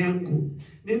na dini yangu,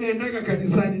 ninaendaga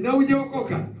kanisani na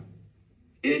hujaokoka.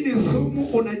 Hii ni sumu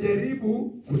unajaribu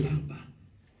kulamba.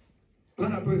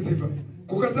 Bwana apewe sifa.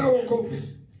 Kukataa wokovu.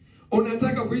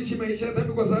 Unataka kuishi maisha ya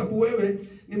dhambi kwa sababu wewe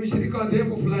ni mshirika wa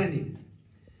dhehebu fulani.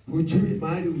 Hujui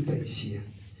mahali utaishia.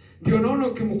 Ndio naona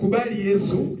ukimkubali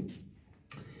Yesu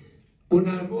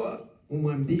unaambiwa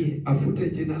umwambie afute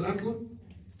jina lako.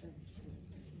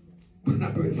 Bwana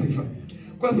apewe sifa.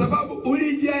 Kwa sababu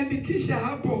ulijiandikisha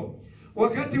hapo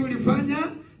wakati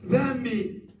ulifanya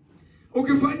dhambi.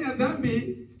 Ukifanya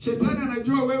dhambi, shetani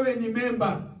anajua wewe ni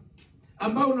memba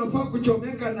ambao unafaa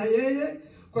kuchomeka na yeye,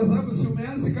 kwa sababu si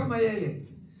umeasi kama yeye.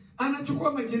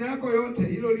 Anachukua majina yako yote,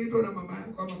 hilo liitwa na mama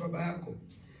yako ama baba yako,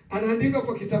 anaandika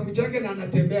kwa kitabu chake na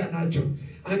anatembea nacho.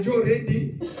 Anajua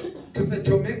already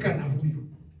tutachomeka na huyu.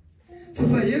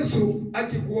 Sasa Yesu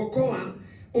akikuokoa,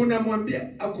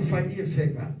 unamwambia akufanyie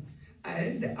favor,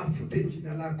 aende afute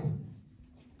jina lako.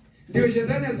 Ndio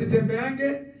shetani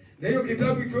asitembeange na hiyo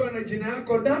kitabu ikiwa na jina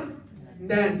yako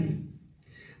ndani.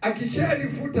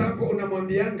 Akishalifuta hapo,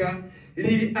 unamwambianga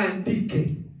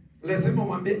liandike. Lazima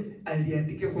mwambie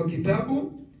aliandike kwa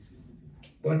kitabu.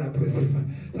 Bwana apewe sifa.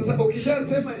 Sasa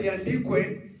ukishasema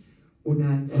liandikwe,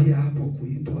 unaanzia hapo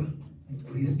kuitwa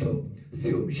Mkristo,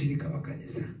 sio mshirika wa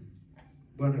kanisa.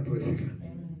 Bwana apewe sifa.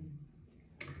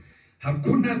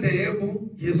 Hakuna dhehebu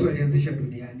Yesu alianzisha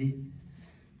duniani,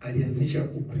 alianzisha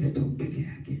Ukristo peke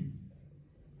yake.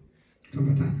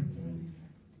 Tunapatana?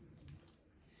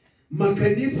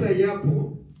 Makanisa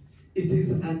yapo, it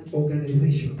is an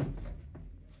organization.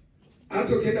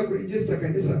 Hata ukienda kuregister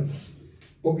kanisa,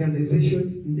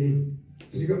 organization name.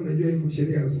 Sio kama mnajua hivyo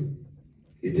sheria house.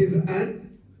 It is an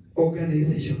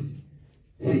organization.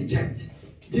 Si church.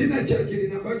 Jina church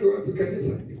linabaki wapi?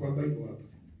 Kanisa ni kwa Bible hapa.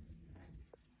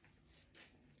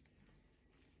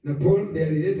 Na Paul ndiye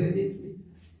alileta nini?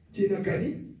 Jina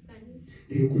kanisa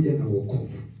lilikuja na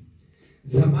wokovu.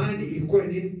 Zamani ilikuwa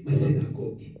nini?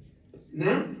 Masinagogi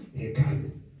na hekalu.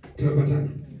 Tunapatana?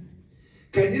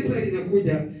 Kanisa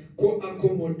linakuja ku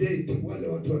accommodate wale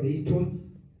watu wanaitwa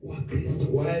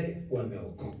Wakristo, wale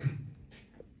wameokoka.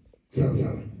 Sawa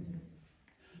sawa.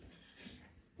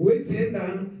 Huwezi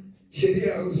enda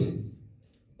sheria house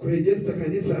kuregister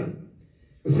kanisa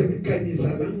useme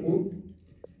kanisa langu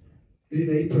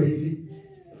linaitwa hivi,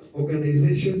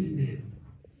 organization name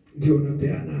ndio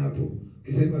unapeana hapo.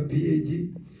 Ukisema PAG,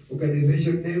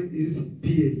 organization name is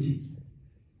PAG.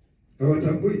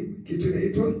 Hawatambui kitu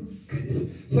inaitwa kanisa.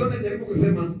 So najaribu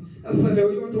kusema sasa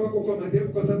leo hii watu wako kwa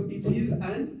madhehebu kwa sababu it is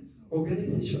an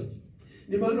organization.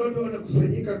 Ni maana watu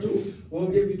wanakusanyika tu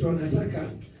waongee vitu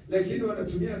wanataka, lakini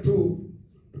wanatumia tu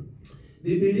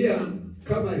Biblia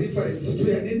kama reference tu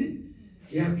ya nini?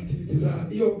 Ya activity za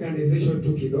hiyo organization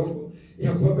tu kidogo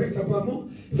ya kuwaweka pamoja,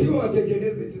 sio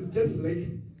watekeleze, it is just like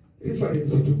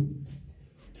reference tu.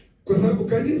 Kwa sababu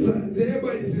kanisa dhehebu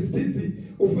alisisitizi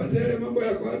ufuate yale mambo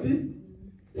yako wapi?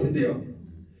 Si ndio?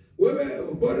 Wewe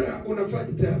bora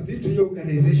unafuata vitu hiyo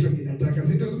organization inataka,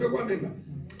 si ndio? Umekuwa member.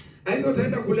 Aidha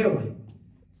utaenda kulewa,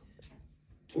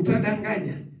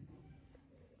 utadanganya,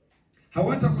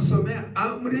 hawatakusomea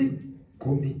amri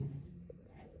 10.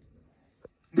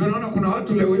 Ndio naona kuna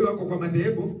watu leo hii wako kwa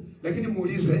madhehebu, lakini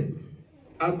muulize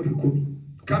amri 10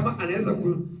 kama anaweza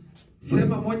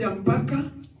kusema 1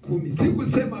 mpaka 10. Si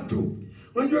kusema tu.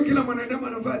 Unajua kila mwanadamu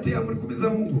anafuata amri 10 za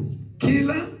Mungu.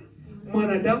 Kila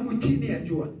mwanadamu chini ya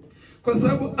jua. Kwa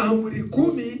sababu amri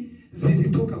 10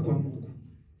 zilitoka kwa Mungu.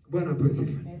 Bwana apewe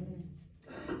sifa.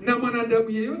 Na mwanadamu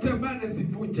yeyote ambaye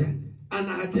anazivunja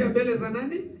ana hatia mbele za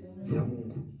nani? Za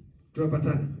Mungu.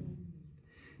 Tunapatana.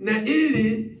 Na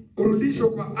ili urudishwe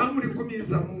kwa amri 10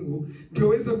 za Mungu ndio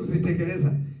uweze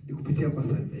kuzitekeleza ni kupitia kwa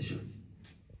salvation.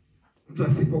 Mtu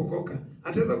asipookoka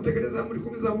ataweza kutekeleza amri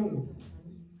 10 za Mungu?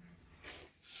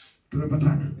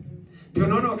 Tunapatana. Ndio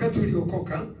naona wakati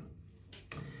uliokoka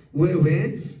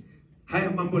wewe,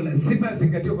 haya mambo lazima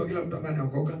yazingatiwe kwa kila mtu ambaye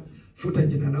anaokoka. Futa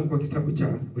jina langu kwa kitabu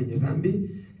cha wenye dhambi,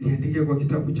 liandike kwa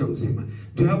kitabu cha uzima.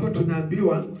 Ndio hapo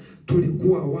tunaambiwa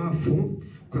tulikuwa wafu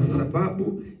kwa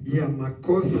sababu ya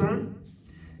makosa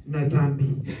na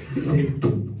dhambi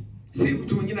zetu. Si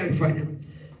mtu mwingine alifanya.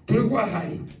 Tulikuwa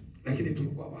hai lakini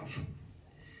tulikuwa wafu.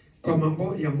 Kwa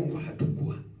mambo ya Mungu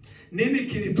hatukuwa. Nini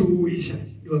kilituhuisha?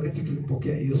 Ni wakati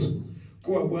tulipokea Yesu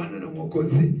kuwa Bwana na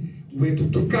Mwokozi wetu,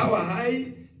 tukawa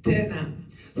hai tena.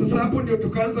 Sasa hapo ndio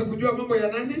tukaanza kujua mambo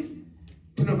ya nani?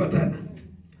 Tunapatana.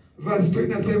 Verse 2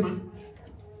 inasema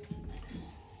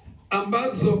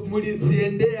ambazo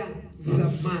mliziendea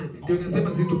zamani. Ndio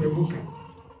nasema sisi tumevuka.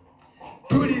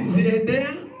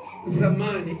 Tuliziendea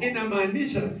zamani.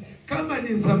 Inamaanisha kama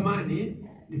ni zamani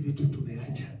ni vitu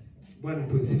tumeacha. Bwana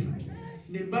apewe sifa.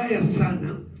 Ni mbaya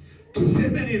sana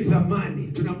tuseme ni zamani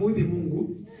tunamuudhi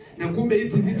Mungu na kumbe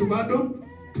hizi vitu bado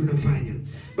tunafanya.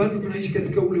 Bado tunaishi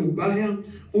katika ule ubaya,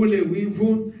 ule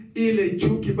wivu, ile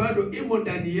chuki bado imo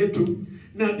ndani yetu,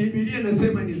 na Biblia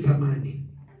inasema ni zamani.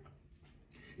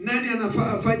 Nani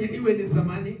anafaa afanye iwe ni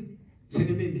zamani? Si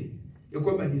ni mimi. Ya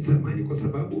kwamba ni zamani kwa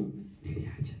sababu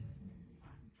niliacha.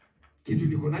 Kitu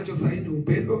niko nacho sasa ni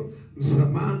upendo,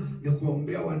 msamaha na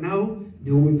kuwaombea wanao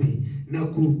niudhi na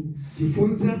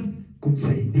kujifunza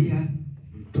kumsaidia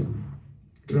mtu.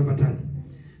 Tunapatana.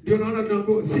 Ndio naona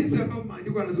tunaambiwa sisi ambao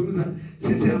maandiko yanazungumza,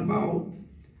 sisi ambao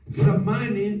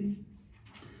zamani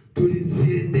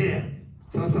tuliziendea.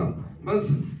 Sasa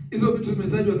basi hizo vitu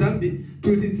zimetajwa dhambi,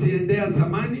 tuliziendea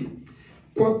zamani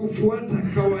kwa kufuata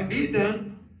kawaida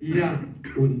ya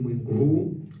ulimwengu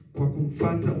huu, kwa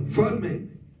kumfuata mfalme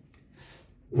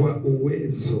wa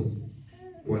uwezo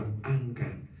wa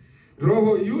anga,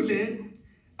 roho yule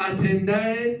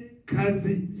atendaye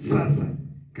kazi sasa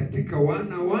katika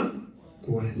wana wa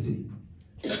kuasi.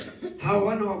 Hawa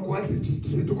wana wa kuasi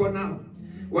tuko nao,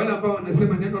 wale ambao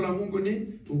wanasema neno la Mungu ni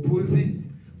upuzi,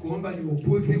 kuomba ni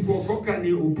upuzi, kuokoka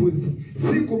ni upuzi.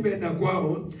 Si kupenda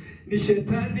kwao, ni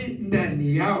shetani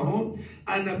ndani yao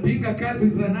anapinga kazi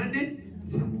za nani?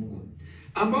 Za Mungu.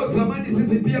 Ambao zamani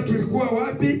sisi pia tulikuwa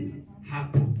wapi?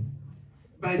 Hapo.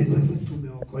 Bali sasa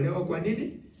tumeokolewa kwa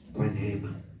nini? Kwa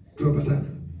neema. Tunapatana.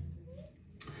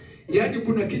 Yaani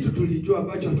kuna kitu tulijua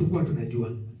ambacho hatukuwa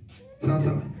tunajua. Sawa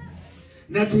sawa.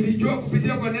 Na tulijua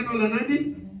kupitia kwa neno la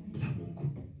nani? La Mungu.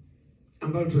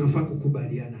 Ambalo tunafaa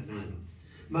kukubaliana nalo.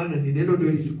 Maana ni neno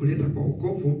ndio lilikuleta kwa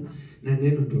wokovu na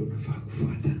neno ndio unafaa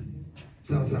kufuata.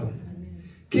 Sawa sawa.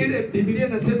 Kile Biblia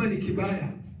inasema ni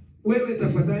kibaya, wewe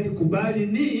tafadhali kubali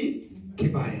ni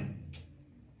kibaya.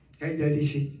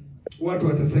 Haijalishi watu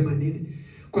watasema nini,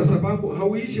 kwa sababu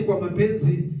hauishi kwa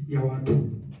mapenzi ya watu.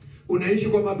 Unaishi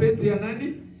kwa mapenzi ya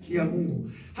nani? Ya Mungu.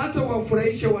 Hata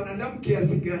wafurahisha wanadamu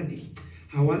kiasi gani,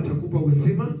 hawatakupa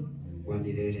uzima wa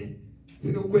milele.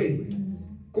 Si ukweli?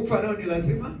 Kufa nao ni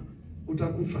lazima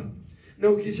utakufa. Na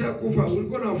ukisha kufa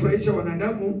ulikuwa unawafurahisha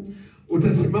wanadamu,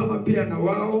 utasimama pia na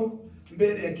wao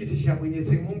mbele ya kiti cha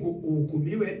Mwenyezi Mungu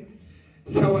uhukumiwe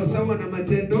sawa sawa na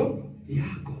matendo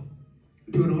yako.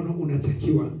 Ndio unaona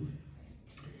unatakiwa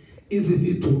hizi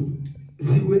vitu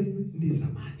ziwe ni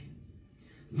zamani.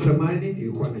 Zamani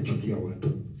nilikuwa nachukia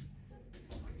watu,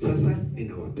 sasa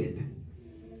ninawapenda.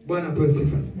 Bwana apewe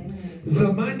sifa.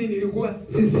 Zamani nilikuwa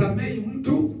sisamei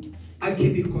mtu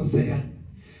akinikosea,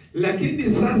 lakini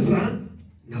sasa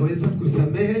naweza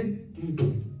kusamehe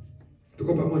mtu. Tuko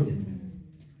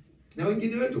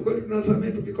wengine wetu kweli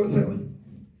tunasamehe tukikosewa.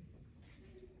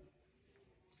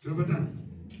 Tunapatana?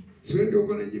 Siwe ndio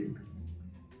uko na jibu.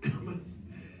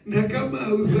 Na kama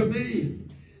hausamehi,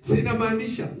 sina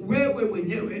maanisha wewe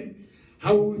mwenyewe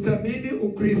hauthamini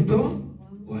Ukristo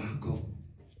wako.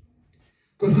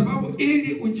 Kwa sababu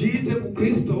ili ujiite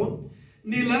Mkristo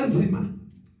ni lazima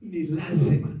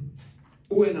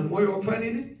uwe na moyo wa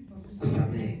kufanya nini?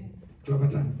 Kusamehe.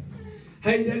 Tunapatana?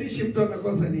 Haijalishi mtu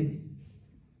amekosa nini.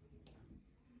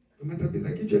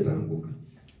 Umetabidha kichwa itaanguka.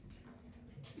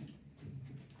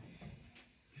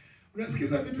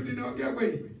 Unasikiza vitu ninaongea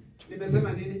kweli?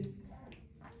 Nimesema nini?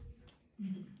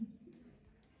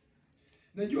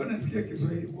 Najua nasikia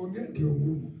Kiswahili, kuongea ndio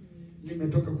ngumu.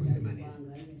 Nimetoka kusema nini?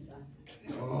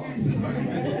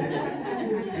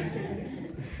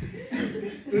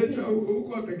 Recha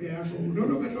huko peke yako.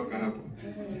 Unaona umetoka hapo.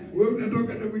 Wewe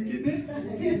unatoka na mwingine?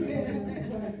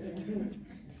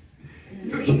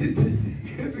 Yokiti,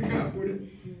 kesi kabure.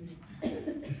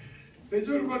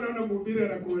 Recha ulikuwa unaona mhubiri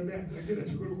anakuonea, lakini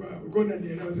nashukuru kwa ulikuwa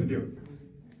unanielewa, si ndio?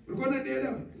 Ulikuwa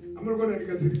unanielewa? Ama ulikuwa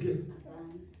unanikasirikia?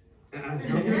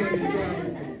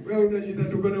 Wewe unajita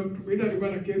tuko na mtu mwingine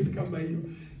alikuwa na kesi kama hiyo.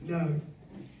 Na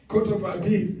court of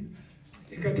appeal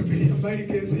ikatupilia mbali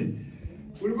kesi.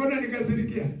 Ulikuwa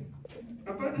unanikasirikia?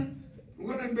 Hapana.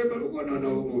 Ulikuwa unanibeba, ulikuwa unaona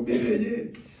mhubiri yeye.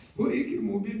 Huyu hiki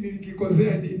mhubiri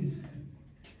nilikikosea nini?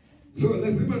 So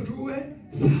lazima tuwe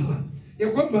sawa. Ya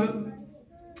kwamba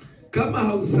kama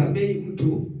hausamei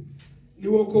mtu, ni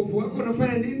wokovu wako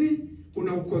unafanya nini?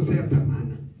 Unaukosea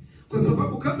thamana. Kwa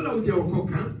sababu kabla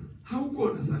hujaokoka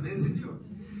haukuwa unasamehe, ndio?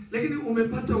 Lakini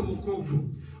umepata wokovu,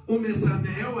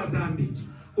 umesamehewa dhambi.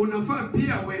 Unafaa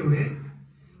pia wewe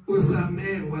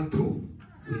usamehe watu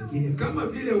wengine kama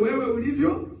vile wewe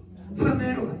ulivyo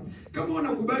samehewa. Kama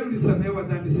unakubali ulisamehewa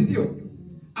dhambi, si ndio?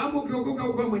 Ama ukiokoka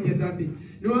uko mwenye dhambi.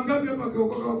 Ni wangapi hapa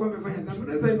ukiokoka wako wamefanya dhambi?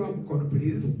 Unaweza inua mkono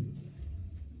please.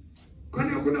 Kwani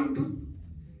hakuna mtu?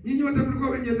 Nyinyi wote mlikuwa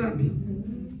wenye dhambi?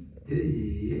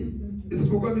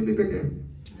 Isipokuwa mimi peke yangu.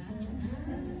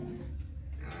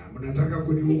 Mnataka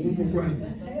kunihukumu kwani?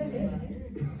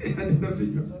 Hadi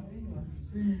nafinywa.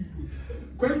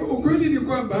 Kwa hivyo ukweli ni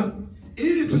kwamba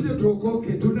ili tuje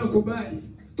tuokoke tunakubali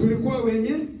tulikuwa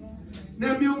wenye,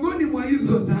 na miongoni mwa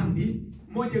hizo dhambi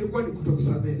moja ilikuwa ni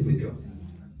kutokusamehe, si ndio?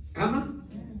 Kama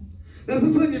na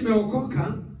sasa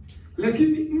nimeokoka,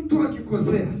 lakini mtu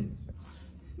akikosea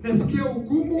nasikia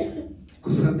ugumu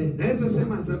kusamehe. Naweza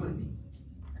sema zamani.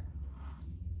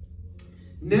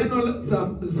 Neno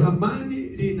la zamani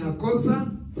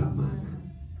linakosa thamani.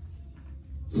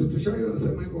 Sio tushawahi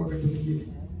kusema hivyo wakati mwingine.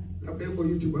 Labda yuko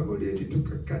YouTube hapo ndio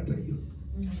tukakata hiyo.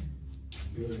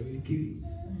 Ndio nikili.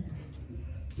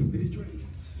 Spiritually,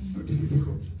 not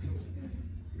physical.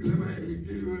 Nikisema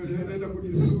nikili wewe unaweza enda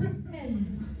kunisuu.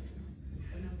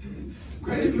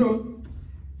 Kwa hivyo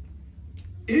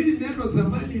ili neno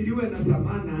zamani liwe na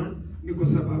thamana ni kwa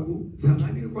sababu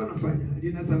zamani nilikuwa nafanya,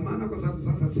 lina thamana kwa sababu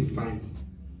sasa sifanyi.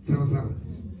 Sawa sawa.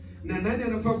 Na nani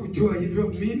anafaa kujua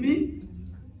hivyo? Mimi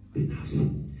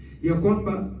binafsi. Ya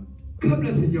kwamba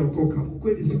kabla sijaokoka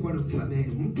ukweli sikuwa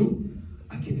namsamehe mtu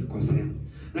akinikosea.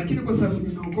 Lakini kwa sababu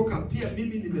nimeokoka pia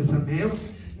mimi nimesamehewa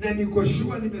na niko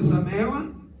sure nimesamehewa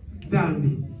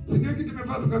dhambi. Si ndio kitu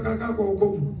tumefaa tukakaa kwa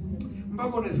wokovu.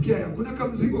 Mpaka unasikia ya kuna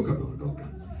kama mzigo kameondoka.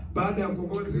 Baada ya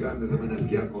kuokoka amesema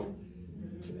nasikia yako.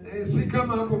 Si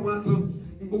kama hapo mwanzo.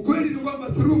 Ukweli ni kwamba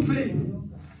through faith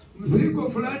mzigo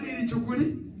fulani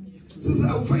ilichukuli. Sasa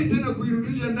haufai tena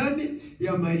kuirudisha ndani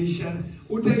ya maisha.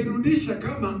 Utairudisha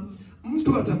kama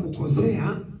mtu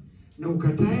atakukosea na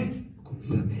ukatae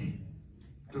kumsamehe.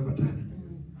 Tunapatana.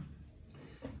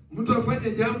 Mtu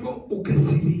afanye jambo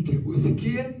ukasirike,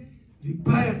 usikie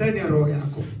vibaya ndani ya roho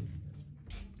yako.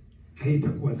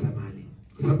 Haitakuwa zamani.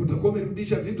 Kwa sababu utakuwa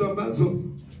umerudisha vitu ambazo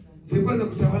zilikuwa za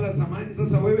kutawala zamani.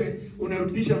 Sasa wewe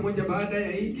unarudisha moja baada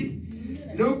ya hiki.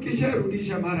 Na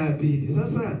ukisharudisha mara ya pili,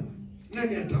 sasa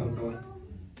nani ataondoa?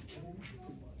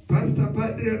 Pastor,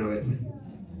 padre anaweza?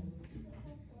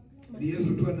 Ni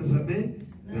Yesu tu anasamehe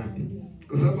dhambi.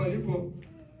 Kwa sababu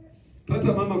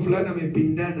alipopata mama fulani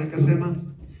amepindana akasema,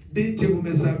 binti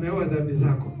umesamehewa dhambi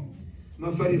zako.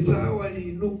 Mafarisayo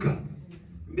waliinuka.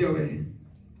 Mbia wewe,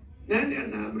 nani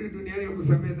ana amri duniani ya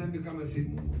kusamehe dhambi kama si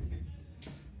Mungu?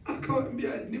 Akawaambia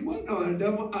ni mwana wa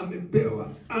Adamu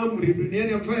amepewa amri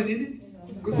duniani afanye nini?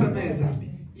 Kusamehe dhambi.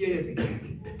 Yeye peke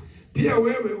yake. Pia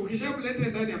wewe ukishamleta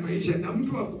ndani ya maisha na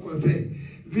mtu akukosea,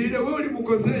 vile wewe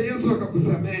ulimkosea Yesu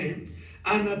akakusamehe,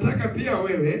 anataka pia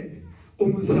wewe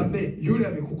umsamehe yule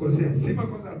amekukosea. Si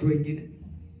makosa watu wengine.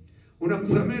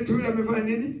 Unamsamehe tu yule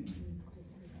amefanya nini?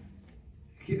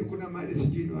 Lakini kuna mahali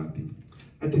sijui ni wapi.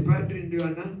 ati padri ndio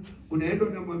unaenda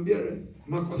unamwambia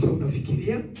makosa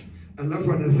unafikiria,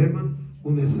 alafu anasema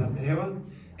umesamehewa.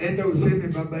 Enda useme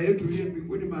baba yetu uliye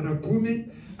mbinguni mara 10,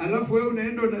 alafu wewe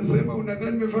unaenda unasema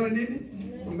unadhani umefanya nini?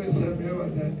 Umesamehewa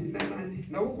dhambi na nani?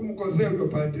 Na huku mkosea huyo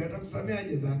padri,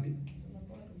 atakusameheaje dhambi?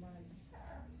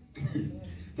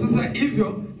 Sasa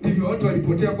hivyo ndivyo watu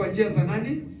walipotea kwa njia za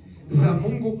nani? Za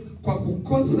Mungu, kwa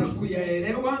kukosa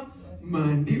kuyaelewa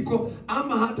maandiko,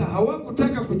 ama hata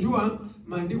hawakutaka kujua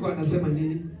maandiko anasema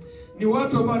nini. Ni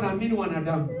watu ambao wanaamini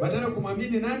wanadamu badala ya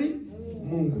kumwamini nani?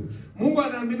 Mungu. Mungu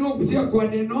anaaminiwa kupitia kwa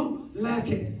neno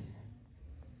lake.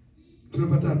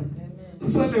 Tunapatana?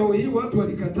 Sasa leo hii watu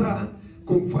walikataa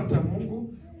kumfuata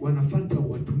Mungu, wanafuata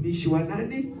watumishi wa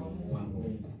nani? Wa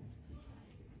Mungu.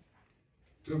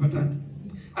 Tunapatana?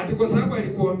 Ati kwa sababu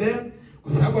alikuombea,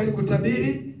 kwa sababu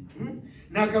alikutabiri,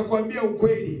 na akakwambia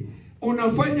ukweli,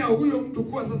 unafanya huyo mtu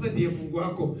kuwa sasa ndiye Mungu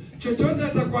wako. Chochote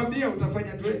atakwambia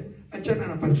utafanya tu. Achana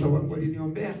na pastor wangu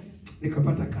aliniombea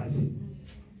nikapata kazi.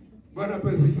 Bwana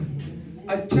apewe sifa.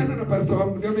 Achana na pastor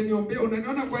wangu ndio ameniombea,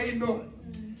 unaniona kwa hii ndoa.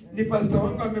 Ni pastor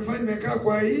wangu amefanya nimekaa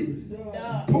kwa hii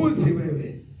puzi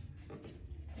wewe.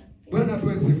 Bwana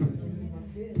apewe sifa.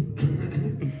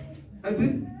 Ati?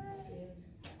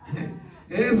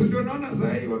 Yesu ndio naona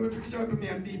sasa hii wamefikisha watu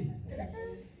 200.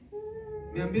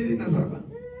 207.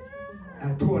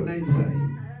 209 sasa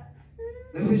hii.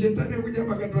 Na si shetani alikuja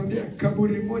hapa akatuambia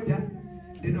kaburi moja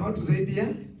lina watu zaidi ya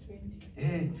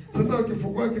sasa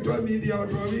wakifungua kitoa miili ya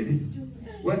watu wawili,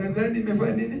 wanadhani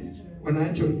imefanya nini?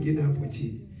 Wanaacha wengine hapo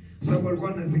chini. Sababu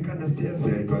walikuwa wanazika na stairs,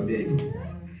 alituambia hivyo.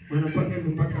 Wanapanga hivi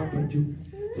mpaka hapa juu.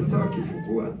 Sasa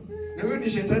wakifungua, na huyo ni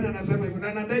shetani anasema hivyo, na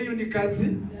anadai hiyo ni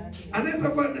kazi. Anaweza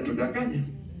kuwa anatudanganya.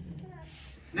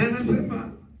 Na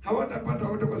anasema hawatapata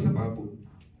wote kwa sababu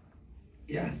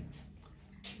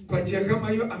kwa njia kama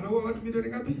hiyo ameua watu milioni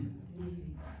ngapi?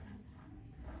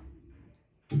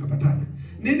 Tunapatana.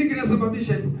 Nini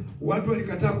kinasababisha hivyo? Watu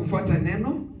walikataa kufuata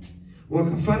neno,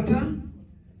 wakafuata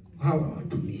hawa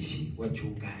watumishi,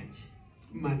 wachungaji,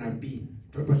 manabii.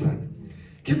 Tunapatana.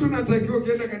 Kitu natakiwa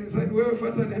ukienda kanisani wewe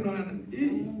fuata neno la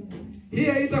hii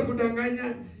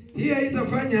haitakudanganya, hii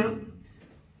haitafanya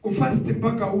ufasti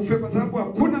mpaka ufe, kwa sababu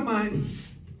hakuna mahali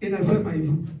inasema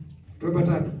hivyo.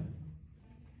 Tunapatana.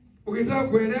 Ukitaka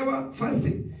kuelewa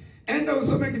fasting, enda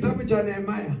usome kitabu cha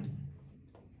Nehemia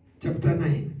chapter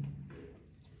 9.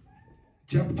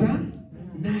 Chapter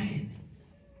 9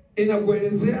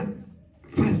 inakuelezea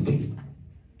fasting.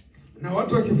 Na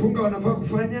watu wakifunga wanafaa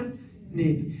kufanya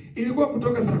nini? Ilikuwa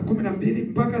kutoka saa 12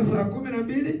 mpaka saa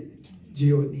 12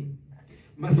 jioni.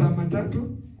 Masaa 3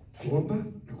 kuomba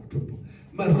na kutubu.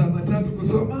 Masaa 3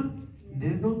 kusoma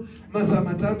neno, masaa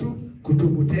 3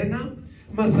 kutubu tena,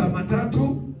 masaa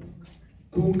 3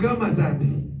 kuungama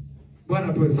dhambi. Bwana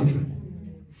apewe sifa.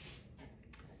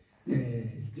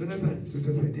 Jonathan,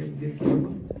 sitasaidia mgeni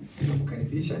kidogo.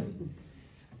 Tunamkaribisha.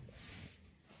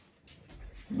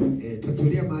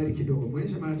 Tatulia mahali kidogo.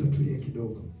 Mwenye mahali tatulia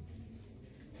kidogo.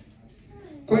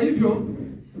 Kwa hivyo,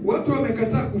 watu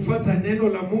wamekataa kufuata neno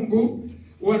la Mungu,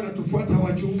 wanatufuata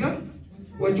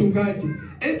wachungaji.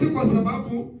 Eti kwa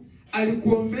sababu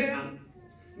alikuombea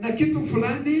na kitu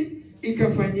fulani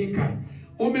ikafanyika.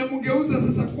 Umemgeuza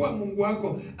sasa kuwa Mungu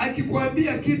wako.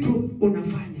 Akikwambia kitu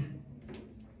unafanya.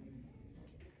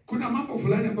 Kuna mambo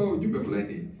fulani ambayo ujumbe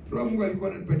fulani Roho Mungu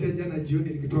alikuwa ananipatia jana jioni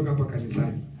nikitoka hapa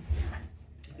kanisani.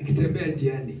 Nikitembea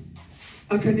njiani.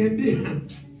 Akaniambia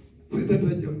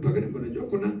sitataja mtu, akaniambia unajua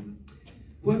kuna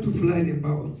watu fulani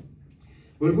ambao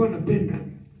walikuwa wanapenda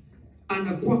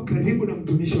anakuwa karibu na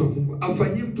mtumishi wa Mungu.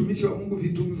 Afanyie mtumishi wa Mungu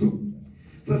vitu mzuri.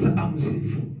 Sasa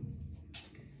amsifu.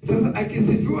 Sasa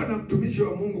akisifiwa na mtumishi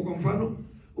wa Mungu, kwa mfano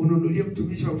ununulie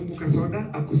mtumishi wa Mungu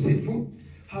kasoda akusifu,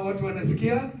 hawa watu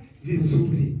wanasikia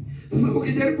vizuri. Sasa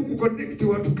ukijaribu kuconnect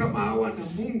watu kama hawa na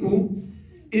Mungu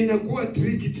inakuwa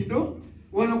tricky kidogo,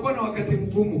 wanakuwa na wakati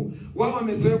mgumu. Wao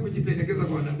wamezoea kujipendekeza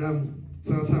kwa wanadamu.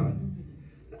 Sawa sawa.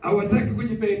 Hawataki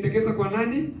kujipendekeza kwa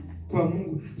nani? Kwa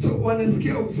Mungu. So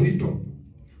wanasikia uzito.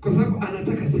 Kwa sababu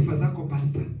anataka sifa zako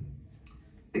pastor.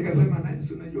 Nikasema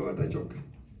nice, unajua watachoka.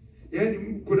 Yaani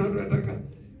kuna watu wanataka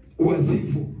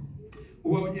uwasifu,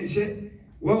 uwaonyeshe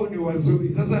wao ni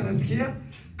wazuri. Sasa anasikia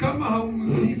kama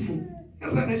haumsifu,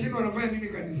 sasa anashindwa anafanya nini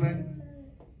kanisani?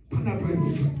 Pana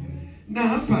sifa. Na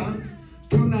hapa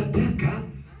tunataka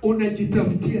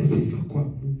unajitafutia sifa kwa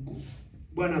Mungu.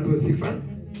 Bwana apewe sifa.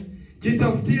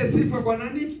 Jitafutie sifa kwa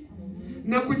nani?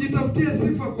 Na kujitafutia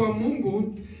sifa kwa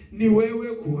Mungu ni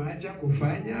wewe kuacha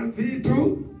kufanya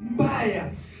vitu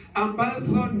mbaya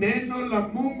ambazo neno la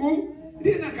Mungu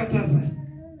linakataza.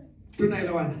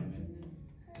 Tunaelewana?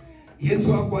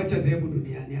 Yesu hakuacha dhehebu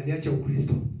duniani, aliacha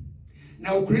Ukristo.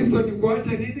 na Ukristo ni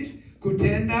kuacha nini?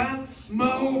 Kutenda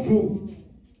maovu.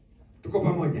 Tuko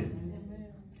pamoja?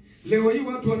 Leo hii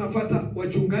watu wanafuata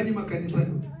wachungaji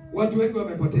makanisani. Watu wengi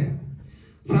wamepotea.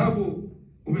 Sababu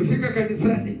umefika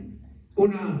kanisani,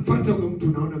 unafuata huyo mtu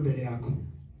unaona mbele yako,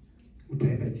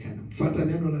 utaenda jehanamu. Fuata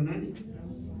neno la nani?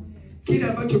 Kile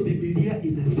ambacho Biblia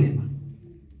inasema.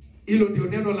 Hilo ndio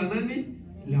neno la nani?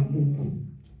 La Mungu.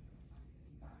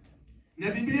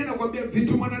 Na Biblia inakwambia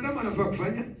vitu mwanadamu anafaa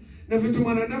kufanya na vitu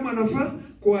mwanadamu anafaa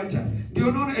kuacha. Ndio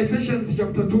unaona Ephesians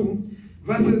chapter 2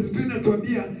 verses 2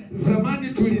 inatuambia zamani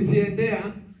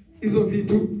tuliziendea hizo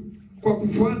vitu kwa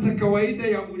kufuata kawaida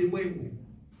ya ulimwengu.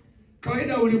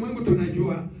 Kawaida ya ulimwengu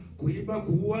tunajua kuiba,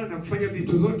 kuua na kufanya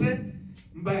vitu zote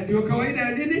mbaya. Ndio kawaida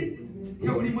ya nini?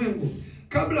 Ya ulimwengu.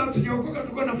 Kabla hatujaokoka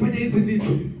tulikuwa tunafanya hizi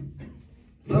vitu.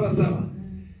 Sawa sawa.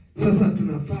 Sasa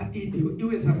tunafaa ndio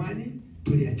iwe zamani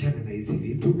tuliachana na hizi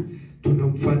vitu,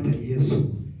 tunamfuata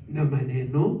Yesu na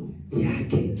maneno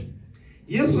yake.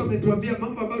 Yesu ametuambia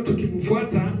mambo ambayo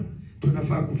tukimfuata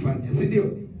tunafaa kufanya, si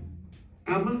ndio?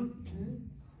 Ama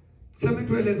sema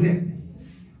tuelezea.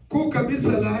 Kuu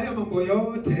kabisa la haya mambo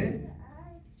yote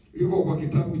liko kwa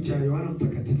kitabu cha Yohana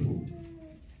Mtakatifu.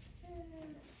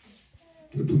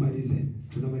 Tumalize.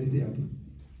 Tunamalizia hapa.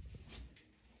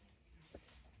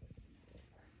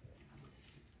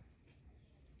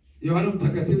 Yohana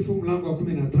Mtakatifu mlango wa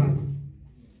 15.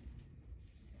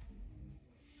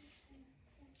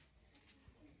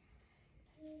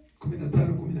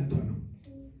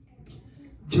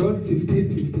 John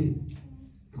 15:15.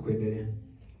 Nakuendelea.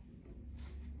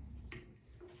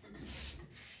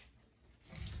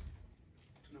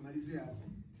 Tunamalizia hapo.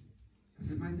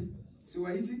 Nasemaje?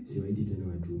 Siwaiti tena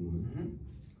watumwa.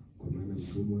 Kwa maana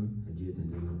mtumwa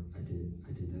hajui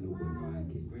atendalo bwana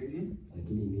wake. Kweli?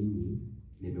 Lakini ninyi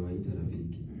nimewaita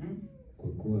rafiki. Kwa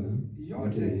kuwa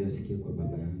yote niliyosikia kwa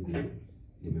baba yangu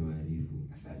nimewaarifu.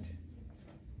 Asante.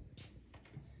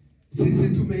 Sisi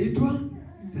tumeitwa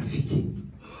rafiki.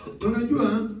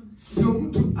 Unajua ndio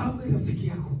mtu awe rafiki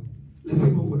yako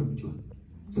lazima uwe unamjua.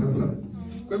 Sawa sawa.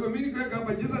 Kwa hivyo mimi nikiweka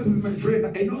hapa Jesus is my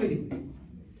friend, I know him.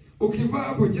 Ukivaa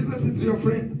hapo Jesus is your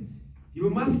friend, you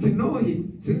must know him.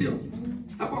 Si ndio?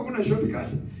 Hapo hakuna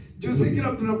shortcut. Juu si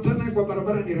kila mtu unakutana kwa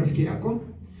barabara ni rafiki yako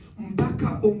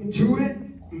mpaka umjue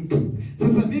mtu.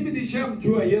 Sasa mimi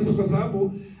nishamjua Yesu kwa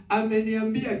sababu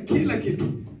ameniambia kila kitu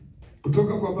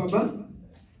kutoka kwa Baba.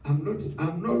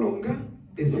 I'm no longer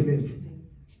a slave.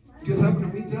 Ndio sababu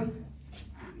namuita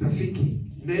rafiki.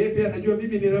 Na yeye pia anajua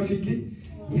mimi ni rafiki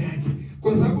yake.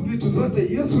 Kwa sababu vitu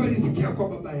zote Yesu alisikia kwa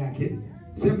baba yake.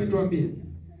 Si ametuambia?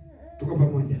 Tuko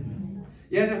pamoja.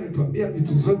 Yaani ametuambia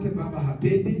vitu zote baba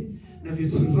hapendi na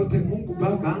vitu zote Mungu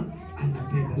Baba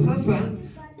anapenda. Sasa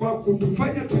kwa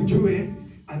kutufanya tujue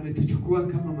ametuchukua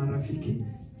kama marafiki.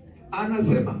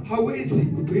 Anasema hawezi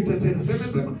kutuita tena.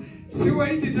 Sema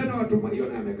siwaiti tena watumwa. Hiyo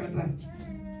na amekataa.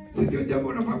 Si ndio jambo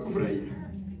unafaa kufurahia?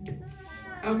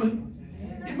 Ama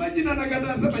imagine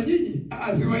anakataa sema nyinyi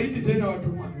siwaiti tena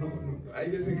watumwa. No,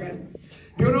 haiwezekani.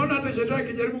 Ndio unaona hata shetani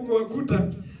akijaribu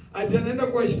kuwakuta ati anaenda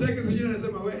kuwashtaki sijui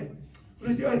anasema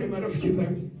unajua ni marafiki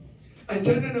zangu.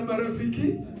 Achana na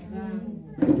marafiki.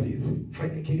 Please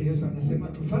fanya kile Yesu anasema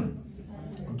tufanye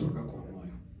kutoka kwa moyo.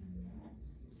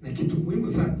 Na kitu muhimu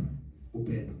sana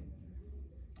upendo.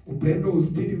 Upendo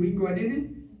ustiri wingi wa nini?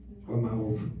 Wa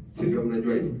maovu. Si ndio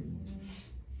mnajua hivyo?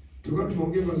 Tulikuwa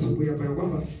tumeongea asubuhi hapa ya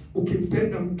kwamba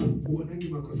ukimpenda mtu huonagi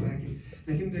makosa yake,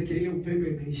 lakini dakika ile upendo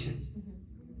inaisha.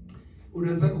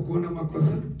 Unaanza kuona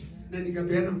makosa. Na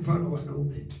nikapeana mfano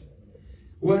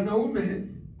wanaume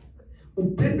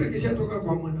upendo ikishatoka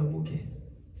kwa mwanamke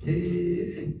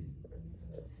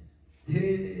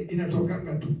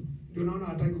inatokanga tu. Ndio unaona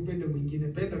hataki upende mwingine,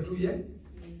 penda tu yeye.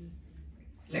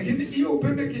 Lakini hiyo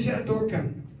upendo ikishatoka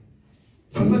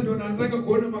sasa ndio unaanza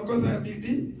kuona makosa ya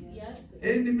bibi.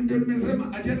 Ndio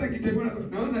nimesema ati hata kitembea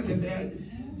naona tembeaje.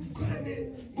 Kwani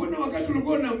mbona wakati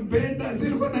ulikuwa unampenda si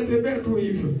ulikuwa unatembea tu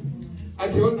hivyo?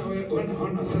 Ationa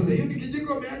ona sasa hiyo ni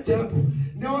kijiko umeacha hapo.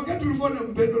 Na wakati ulikuwa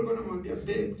unampenda ulikuwa unamwambia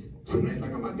babe, unaita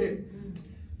kama babe.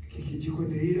 Kijiko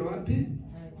ndio ile wapi?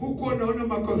 Huko unaona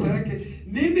makosa yake.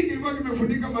 Nini kilikuwa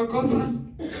kimefunika makosa?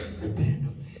 Upendo.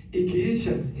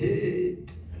 Ikiisha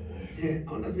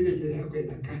ona vile vile yako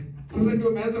inakaa. Sasa ndio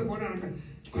umeanza kuona anakaa.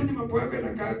 Kwani mambo yako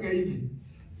yanakaaga hivi?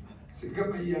 Si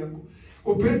kama hii yangu.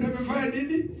 Upendo umefanya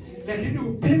nini? Lakini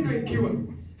upendo ikiwa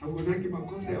hauonaki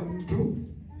makosa ya mtu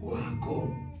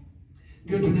wako.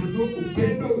 Ndio tunaambiwa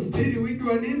upendo ustiri wingi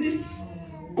wa nini?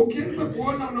 Ukianza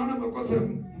kuona unaona makosa ya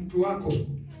mtu wako,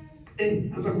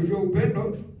 anza kujua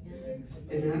upendo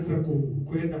imeanza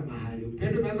kwenda mahali.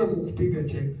 Upendo imeanza kukupiga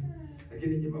cheka.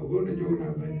 Lakini nyuma wewe unajua una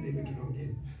habari na hivi tunaongea.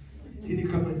 Hii ni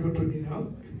kama ndoto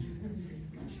ninao.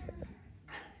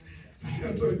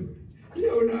 Sasa Tony,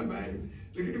 leo una habari.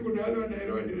 Lakini kuna wale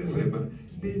wanaelewa ninasema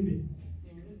nini.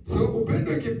 So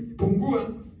upendo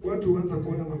ukipungua, watu huanza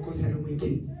kuona makosa ya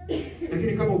mwingine.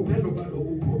 Lakini kama upendo bado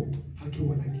upo,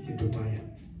 hakiona kitu baya.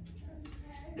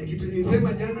 Na kitu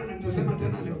nilisema jana na nitasema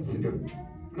tena leo, si ndio?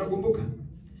 Mnakumbuka?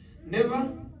 Never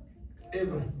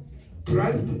ever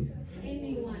trust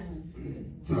anyone.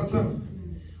 Sawa sawa.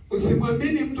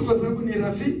 Usimwamini mtu kwa sababu ni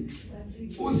rafiki.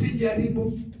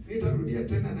 Usijaribu. Nitarudia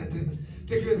tena na tena.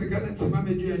 Tekiwezekana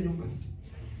simame juu ya nyumba.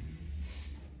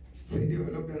 Saidia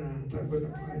labda nataka kwenda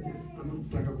kwa haja ama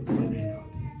nataka kujua naenda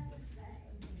wapi.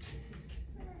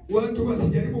 Watu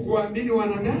wasijaribu kuamini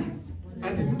wanadamu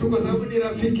ati mtu kwa sababu ni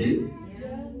rafiki.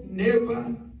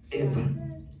 Never ever.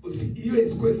 Hiyo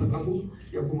isikuwe sababu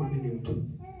ya kumwamini mtu.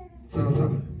 Sawa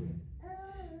sawa.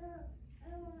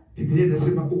 Biblia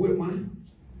inasema uwe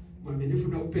mwaminifu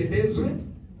na upendezwe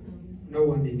na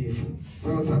uaminifu.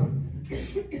 Sawa sawa.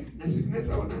 Na sisi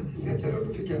tunaweza ona, siacha leo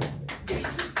tufike hapo.